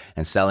sections and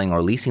selling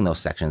or leasing those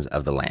sections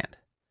of the land.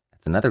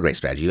 That's another great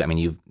strategy. I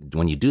mean,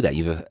 when you do that,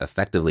 you've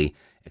effectively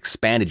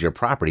expanded your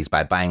properties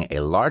by buying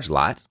a large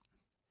lot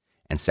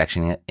and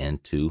sectioning it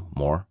into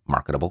more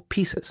marketable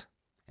pieces.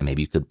 And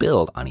maybe you could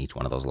build on each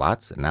one of those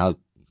lots. And now,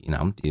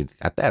 you've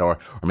got that. Or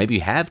maybe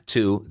you have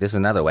two. This is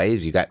another way,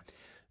 is you got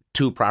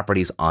two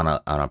properties on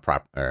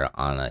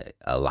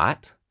a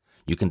lot.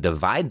 You can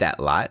divide that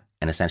lot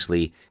and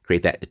essentially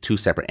create that two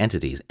separate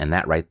entities. And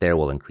that right there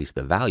will increase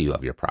the value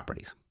of your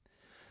properties.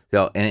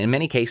 So, and in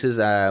many cases,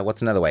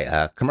 what's another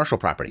way? Commercial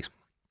properties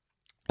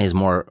is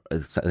more,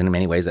 in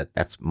many ways,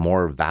 that's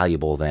more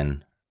valuable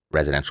than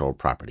residential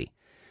property.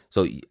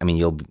 So, I mean,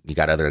 you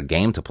got other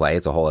game to play.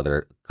 It's a whole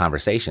other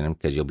conversation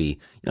because you'll be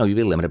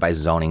limited by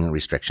zoning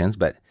restrictions,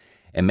 but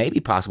it may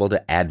be possible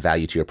to add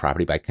value to your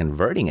property by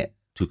converting it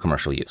to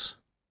commercial use,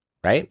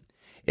 right?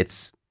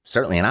 It's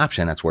certainly an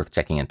option that's worth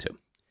checking into.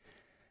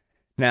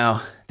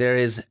 Now, there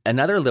is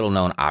another little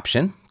known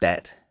option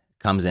that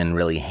comes in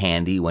really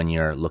handy when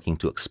you're looking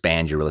to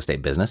expand your real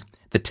estate business,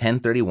 the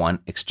 1031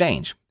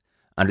 exchange.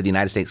 Under the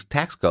United States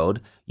tax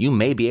code, you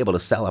may be able to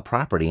sell a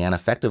property and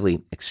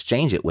effectively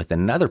exchange it with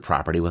another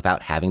property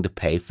without having to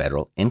pay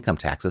federal income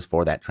taxes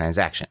for that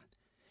transaction.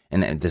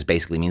 And this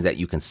basically means that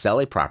you can sell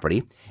a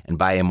property and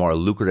buy a more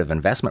lucrative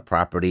investment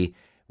property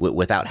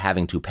without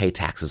having to pay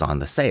taxes on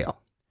the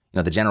sale.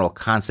 The general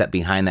concept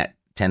behind that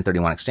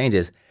 1031 exchange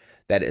is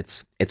that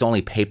it's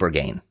only paper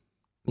gain.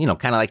 Kind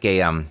of like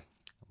a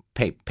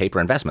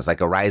paper investments,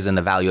 like a rise in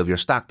the value of your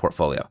stock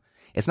portfolio.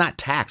 It's not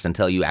taxed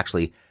until you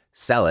actually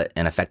sell it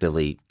and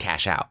effectively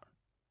cash out.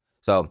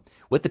 So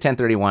with the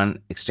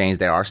 1031 exchange,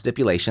 there are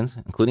stipulations,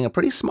 including a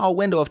pretty small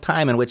window of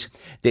time in which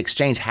the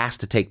exchange has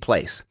to take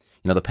place.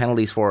 The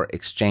penalties for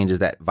exchanges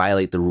that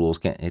violate the rules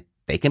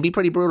they can be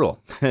pretty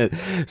brutal.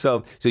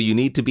 So you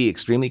need to be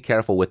extremely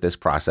careful with this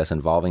process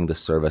involving the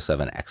service of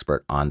an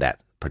expert on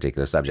that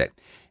particular subject.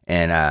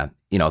 And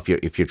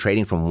if you're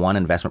trading from one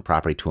investment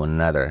property to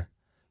another,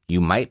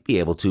 you might be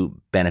able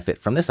to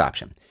benefit from this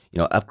option.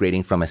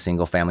 Upgrading from a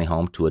single family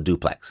home to a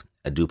duplex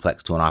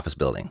to an office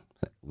building.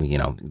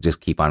 Just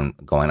keep on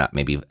going up,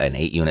 maybe an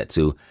 8 unit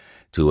to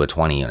a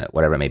 20 unit,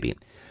 whatever it may be.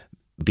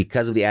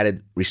 Because of the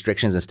added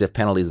restrictions and stiff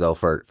penalties, though,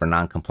 for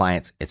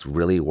non-compliance, it's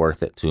really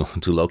worth it to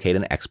locate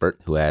an expert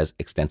who has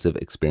extensive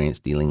experience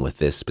dealing with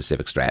this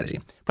specific strategy.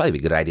 Probably be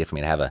a good idea for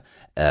me to have a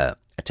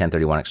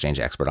 1031 exchange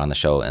expert on the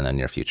show in the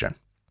near future.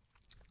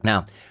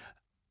 Now,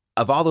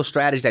 of all those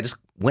strategies, I just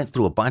went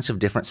through a bunch of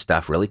different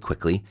stuff really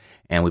quickly,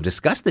 and we've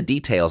discussed the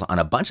details on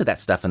a bunch of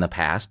that stuff in the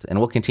past, and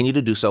we'll continue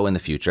to do so in the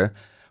future.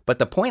 But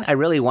the point I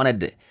really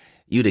wanted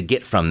you to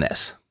get from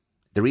this,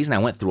 the reason I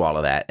went through all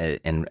of that,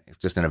 and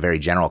just in a very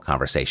general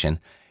conversation,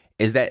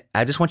 is that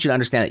I just want you to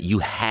understand that you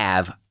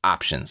have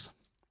options,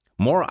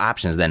 more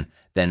options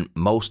than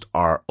most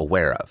are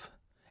aware of.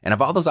 And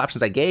of all those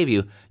options I gave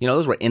you,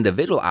 those were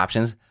individual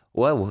options.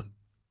 Well,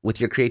 with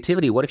your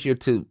creativity, what if you're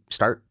to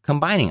start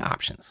combining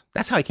options?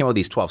 That's how I came up with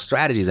these 12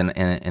 strategies in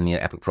the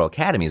Epic Pro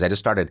Academies. I just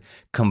started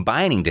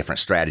combining different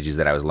strategies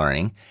that I was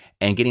learning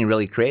and getting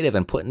really creative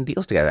and putting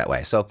deals together that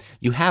way. So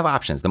you have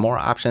options. The more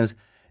options,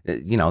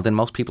 than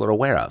most people are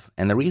aware of.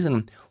 And the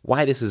reason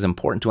why this is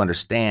important to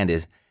understand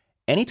is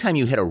anytime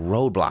you hit a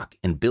roadblock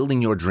in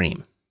building your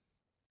dream,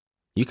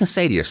 you can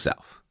say to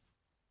yourself,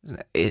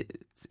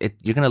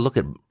 you're going to look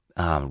at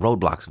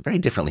roadblocks very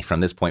differently from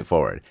this point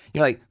forward.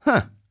 You're like,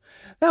 that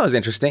was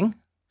interesting.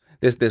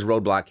 This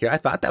roadblock here, I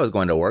thought that was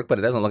going to work, but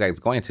it doesn't look like it's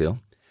going to.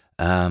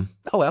 Oh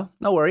well,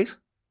 no worries.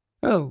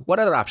 Oh, what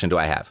other option do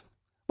I have?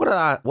 What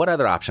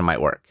other option might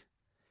work?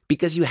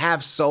 Because you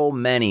have so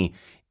many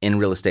in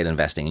real estate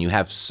investing, and you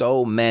have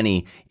so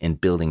many in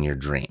building your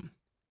dream.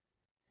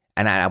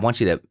 And I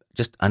want you to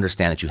just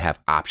understand that you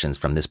have options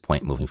from this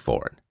point moving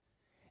forward.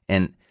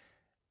 And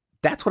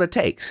that's what it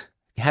takes.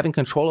 Having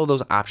control of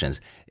those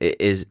options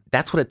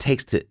that's what it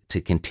takes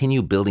to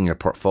continue building your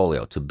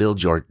portfolio, to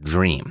build your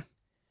dream.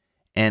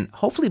 And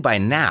hopefully by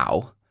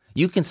now,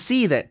 you can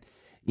see that,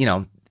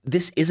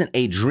 this isn't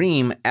a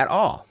dream at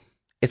all.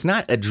 It's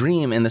not a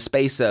dream in the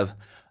space of,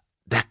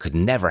 that could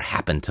never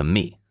happen to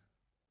me,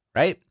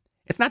 right?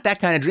 It's not that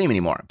kind of dream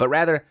anymore, but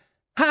rather,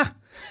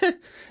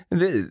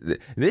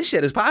 this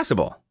shit is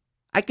possible.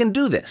 I can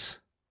do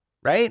this,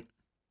 right?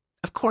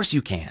 Of course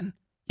you can.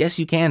 Yes,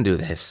 you can do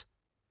this.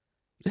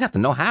 You just have to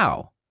know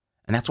how.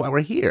 And that's why we're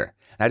here.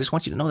 And I just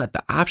want you to know that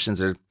the options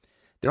they're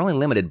only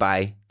limited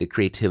by the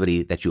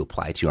creativity that you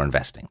apply to your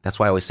investing. That's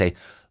why I always say,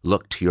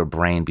 look to your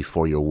brain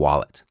before your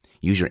wallet.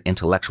 Use your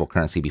intellectual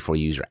currency before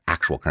you use your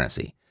actual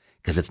currency,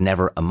 because it's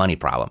never a money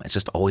problem. It's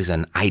just always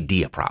an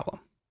idea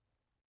problem.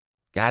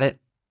 Got it?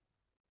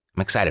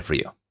 I'm excited for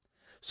you.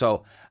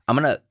 So I'm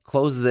going to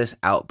close this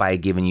out by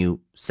giving you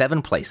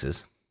 7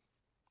 places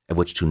of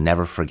which to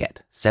never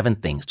forget. 7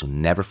 things to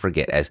never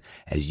forget as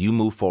you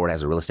move forward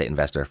as a real estate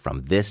investor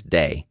from this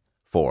day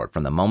forward.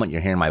 From the moment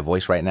you're hearing my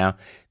voice right now,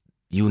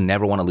 you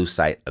never want to lose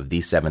sight of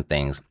these 7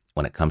 things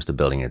when it comes to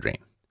building your dream.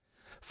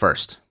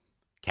 First,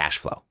 cash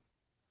flow.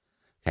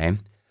 Okay?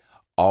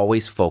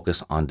 Always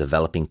focus on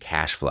developing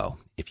cash flow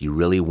if you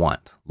really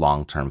want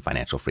long-term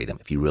financial freedom,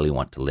 if you really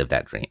want to live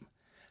that dream.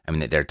 I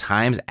mean, there are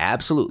times,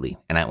 absolutely,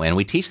 and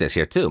we teach this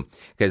here too,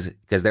 because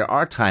there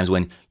are times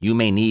when you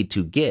may need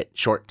to get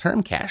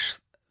short-term cash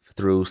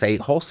through, say,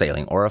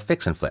 wholesaling or a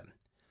fix and flip.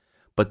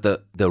 But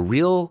the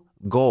real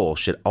goal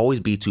should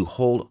always be to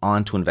hold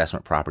on to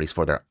investment properties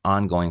for their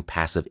ongoing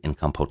passive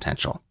income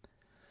potential.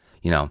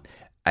 You know,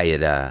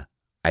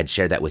 I'd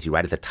shared that with you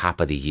right at the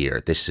top of the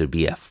year. This should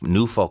be a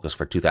new focus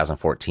for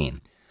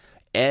 2014.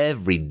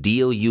 Every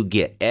deal you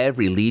get,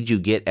 every lead you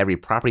get, every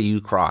property you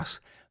cross,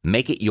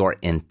 make it your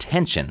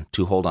intention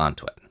to hold on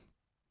to it.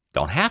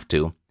 Don't have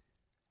to,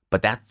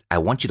 but I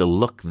want you to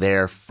look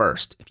there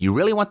first. If you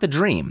really want the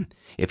dream,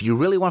 if you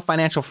really want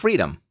financial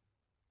freedom,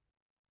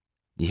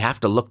 you have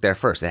to look there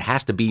first. It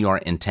has to be your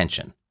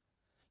intention.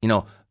 You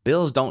know,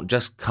 bills don't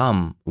just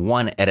come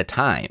one at a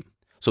time.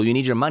 So you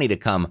need your money to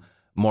come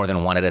more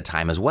than one at a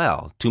time as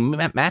well to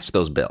match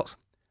those bills.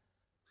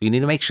 You need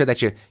to make sure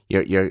that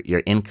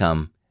your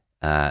income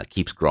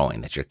keeps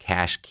growing, that your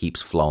cash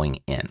keeps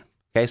flowing in.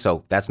 Okay,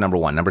 so that's number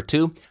 1. Number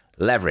 2,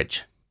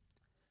 leverage.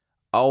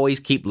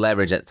 Always keep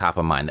leverage at the top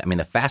of mind. I mean,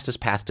 the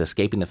fastest path to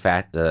escaping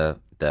the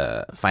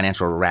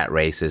financial rat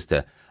race is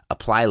to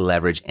apply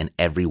leverage in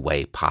every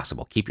way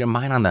possible. Keep your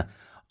mind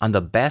on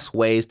the best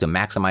ways to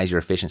maximize your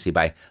efficiency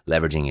by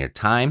leveraging your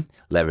time,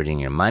 leveraging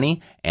your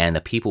money, and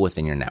the people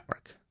within your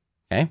network.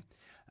 Okay.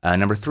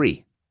 Number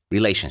 3,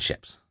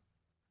 relationships.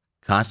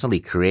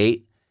 Constantly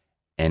create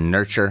and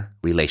nurture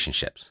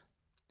relationships.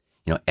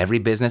 You know, every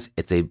business,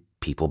 it's a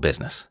people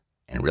business.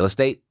 And real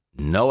estate,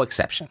 no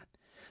exception.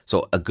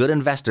 So a good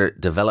investor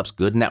develops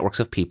good networks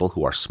of people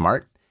who are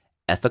smart,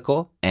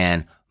 ethical,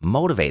 and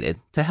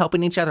motivated to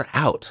helping each other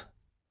out.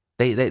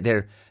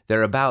 They're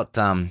about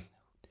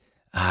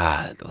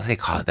what do they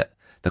call it?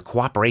 The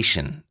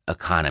cooperation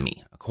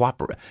economy.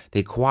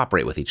 They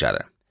cooperate with each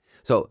other.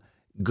 So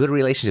good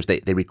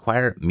relationships, they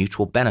require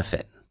mutual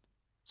benefit.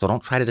 So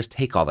don't try to just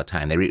take all the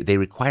time. They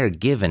require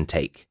give and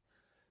take,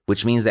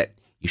 which means that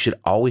you should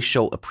always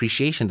show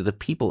appreciation to the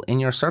people in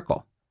your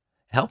circle.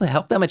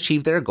 Help them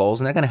achieve their goals,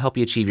 and they're going to help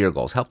you achieve your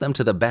goals. Help them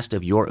to the best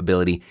of your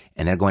ability,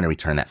 and they're going to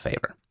return that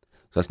favor.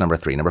 So that's number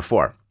 3. Number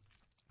 4,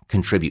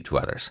 contribute to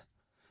others.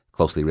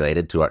 Closely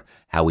related to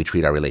how we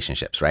treat our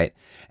relationships, right?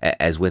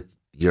 As with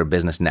your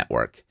business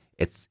network,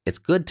 it's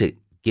good to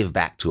give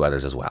back to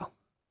others as well.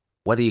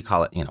 Whether you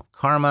call it,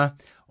 karma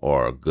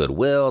or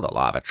goodwill, the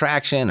law of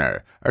attraction,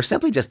 or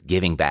simply just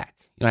giving back.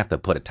 You don't have to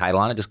put a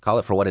title on it. Just call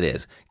it for what it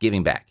is,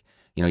 giving back.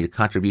 Your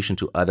contribution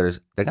to others,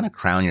 they're going to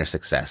crown your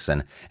success.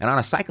 And on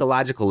a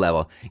psychological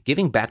level,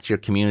 giving back to your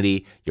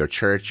community, your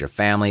church, your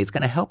family, it's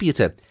going to help you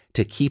to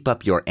keep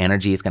up your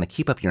energy. It's going to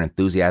keep up your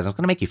enthusiasm. It's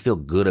going to make you feel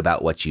good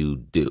about what you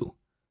do.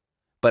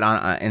 But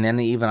and then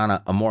even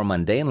on a more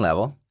mundane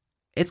level,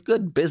 it's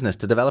good business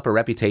to develop a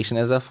reputation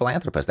as a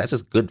philanthropist. That's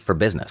just good for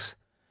business.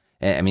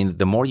 I mean,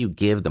 the more you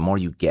give, the more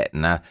you get.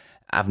 And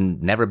I've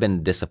never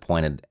been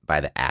disappointed by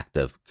the act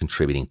of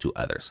contributing to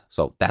others.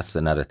 So that's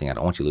another thing I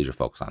don't want you to lose your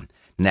focus on.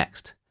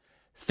 Next,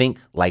 think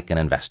like an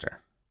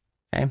investor.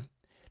 Okay?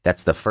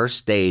 That's the first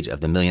stage of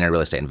the millionaire real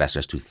estate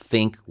investors, to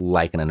think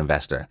like an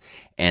investor.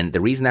 And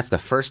the reason that's the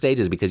first stage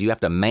is because you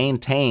have to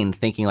maintain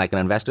thinking like an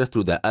investor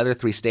through the other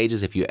 3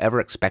 stages if you ever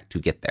expect to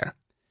get there.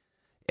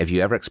 If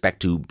you ever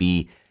expect to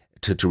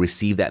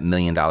receive that $1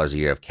 million a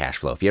year of cash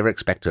flow, if you ever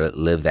expect to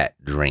live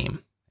that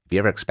dream, if you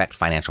ever expect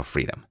financial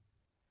freedom.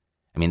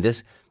 I mean,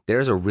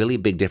 there's a really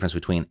big difference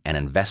between an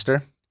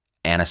investor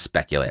and a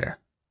speculator.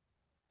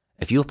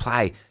 If you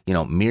apply,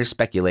 mere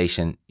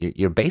speculation,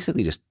 you're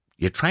basically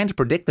you're trying to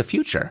predict the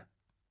future.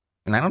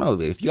 And I don't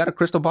know, if you got a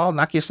crystal ball,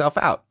 knock yourself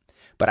out.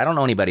 But I don't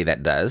know anybody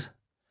that does.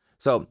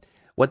 So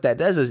what that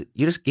does is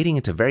you're just getting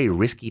into very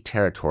risky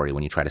territory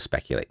when you try to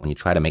speculate, when you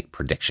try to make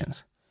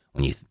predictions,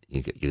 when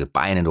you're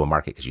buying into a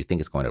market because you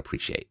think it's going to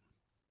appreciate.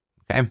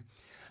 Okay?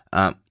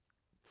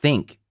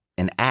 Think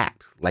and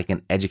act like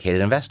an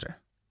educated investor.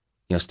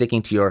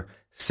 Sticking to your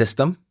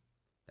system.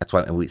 That's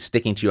why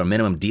sticking to your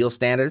minimum deal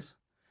standards.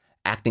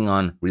 Acting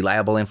on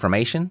reliable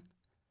information,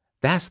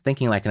 that's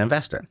thinking like an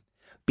investor.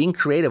 Being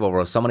creative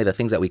over so many of the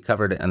things that we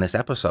covered in this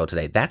episode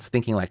today, that's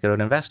thinking like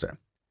an investor.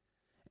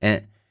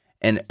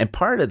 And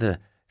part of the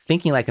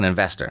thinking like an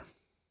investor,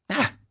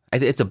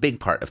 it's a big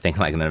part of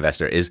thinking like an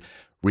investor, is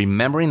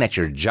remembering that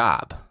your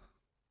job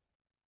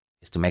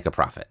is to make a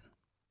profit.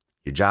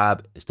 Your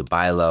job is to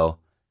buy low,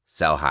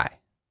 sell high.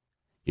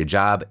 Your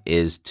job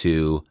is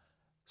to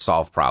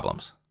solve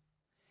problems.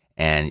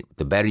 And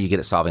the better you get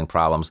at solving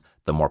problems,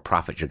 the more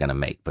profit you're going to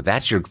make. But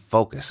that's your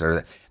focus,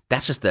 or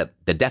that's just the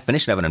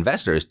definition of an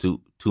investor, is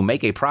to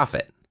make a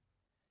profit.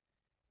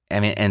 I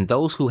mean, and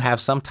those who have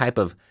some type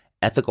of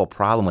ethical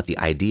problem with the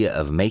idea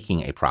of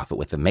making a profit,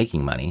 with the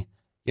making money,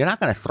 you're not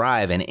going to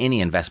thrive in any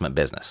investment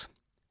business.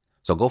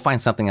 So go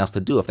find something else to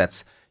do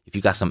if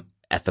you got some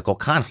ethical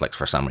conflicts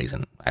for some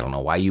reason. I don't know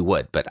why you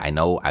would, but I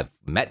know I've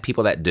met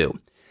people that do,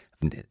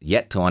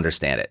 yet to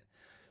understand it.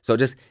 So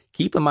just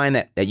keep in mind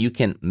that you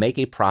can make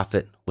a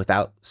profit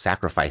without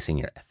sacrificing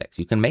your ethics.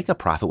 You can make a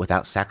profit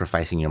without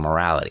sacrificing your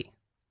morality.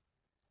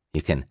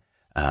 You can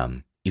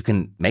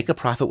make a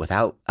profit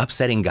without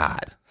upsetting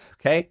God.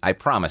 Okay? I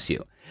promise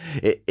you.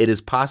 It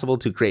is possible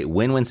to create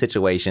win-win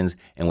situations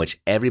in which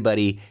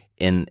everybody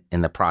in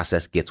the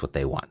process gets what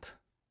they want.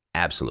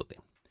 Absolutely.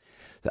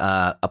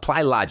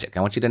 Apply logic.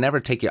 I want you to never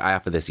take your eye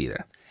off of this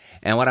either.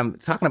 And what I'm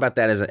talking about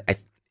that is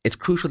it's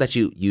crucial that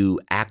you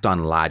act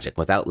on logic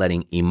without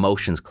letting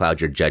emotions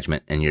cloud your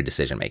judgment and your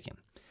decision making.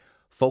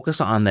 Focus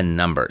on the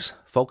numbers.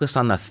 Focus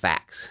on the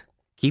facts.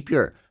 Keep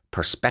your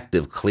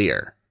perspective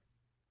clear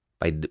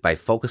by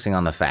focusing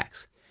on the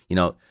facts.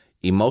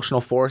 Emotional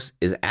force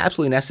is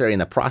absolutely necessary in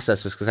the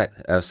process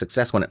of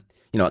success when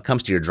it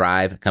comes to your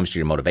drive, it comes to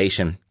your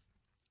motivation,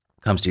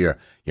 it comes to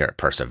your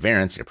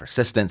perseverance, your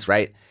persistence,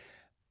 right?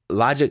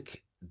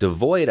 Logic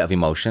devoid of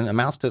emotion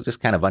amounts to just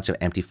kind of a bunch of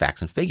empty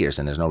facts and figures,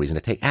 and there's no reason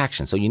to take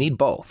action. So you need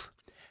both.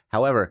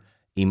 However,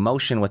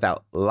 emotion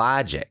without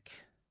logic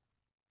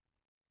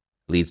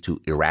leads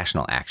to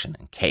irrational action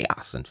and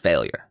chaos and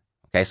failure.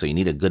 Okay, so you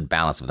need a good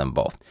balance of them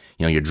both.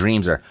 Your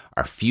dreams are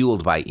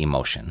fueled by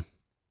emotion,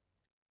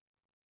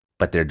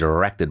 but they're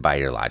directed by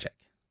your logic.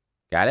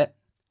 Got it?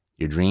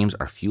 Your dreams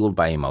are fueled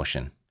by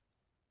emotion,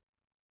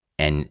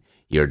 and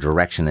your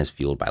direction is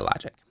fueled by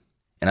logic.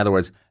 In other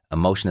words,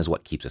 emotion is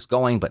what keeps us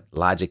going, but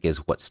logic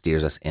is what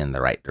steers us in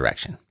the right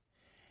direction.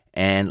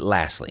 And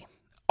lastly,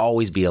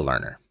 always be a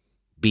learner.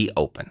 Be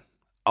open.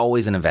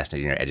 Always an investor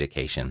in your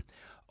education.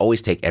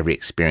 Always take every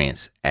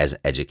experience as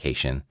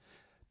education.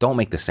 Don't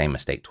make the same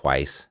mistake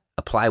twice.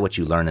 Apply what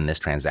you learn in this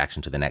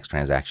transaction to the next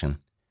transaction.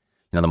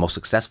 The most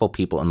successful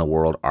people in the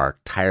world are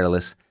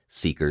tireless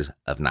seekers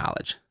of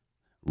knowledge.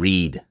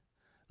 Read.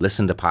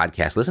 Listen to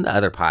podcasts. Listen to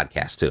other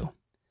podcasts too.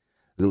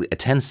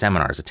 Attend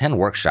seminars, attend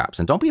workshops,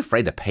 and don't be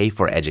afraid to pay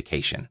for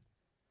education,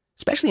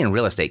 especially in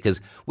real estate, because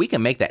we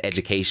can make that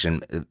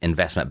education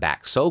investment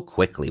back so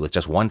quickly with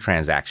just one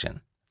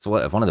transaction. It's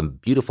one of the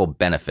beautiful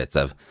benefits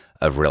of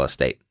real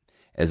estate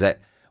is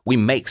that we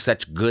make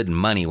such good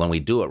money when we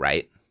do it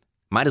right.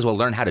 Might as well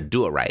learn how to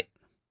do it right.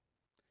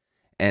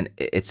 And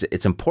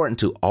it's important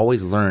to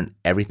always learn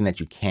everything that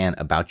you can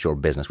about your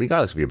business,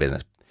 regardless of your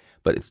business.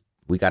 But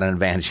we got an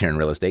advantage here in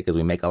real estate because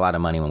we make a lot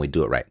of money when we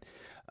do it right.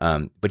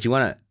 But you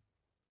want to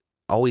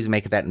always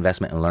make that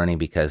investment in learning,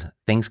 because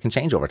things can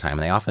change over time,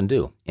 and they often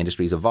do.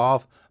 Industries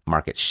evolve,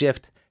 markets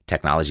shift,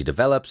 technology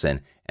develops,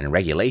 and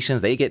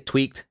regulations, they get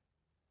tweaked.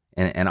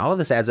 And all of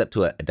this adds up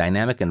to a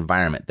dynamic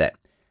environment that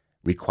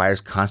requires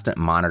constant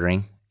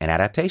monitoring and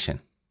adaptation.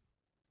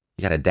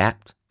 You got to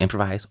adapt,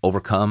 improvise,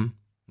 overcome,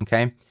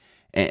 okay?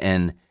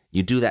 And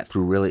you do that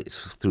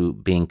through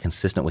being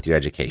consistent with your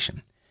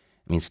education.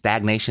 I mean,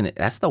 stagnation,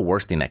 that's the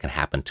worst thing that can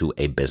happen to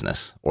a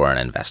business or an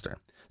investor.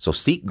 So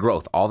seek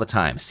growth all the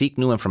time. Seek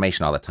new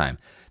information all the time.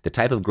 The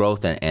type of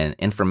growth and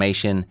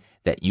information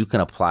that you can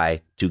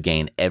apply to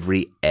gain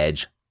every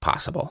edge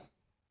possible.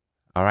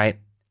 All right?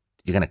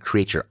 You're going to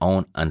create your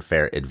own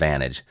unfair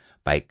advantage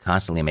by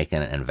constantly making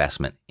an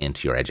investment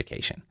into your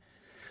education.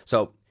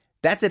 So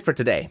that's it for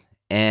today.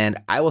 And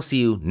I will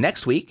see you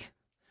next week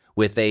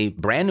with a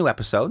brand new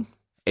episode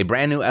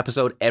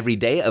every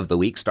day of the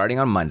week starting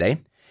on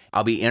Monday.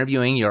 I'll be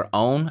interviewing your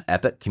own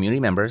Epic community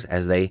members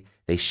as they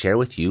share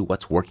with you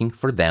what's working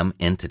for them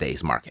in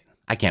today's market.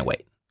 I can't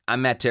wait.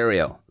 I'm Matt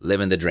Theriault,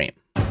 living the dream.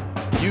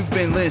 You've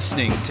been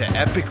listening to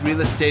Epic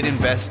Real Estate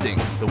Investing,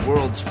 the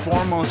world's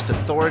foremost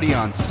authority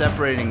on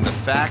separating the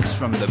facts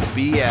from the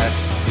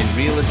BS in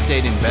real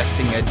estate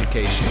investing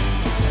education.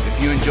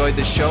 If you enjoyed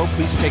the show,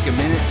 please take a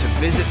minute to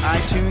visit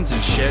iTunes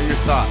and share your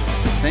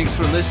thoughts. Thanks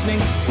for listening.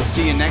 We'll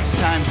see you next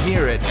time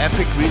here at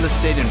Epic Real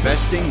Estate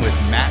Investing with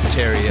Matt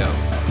Theriault.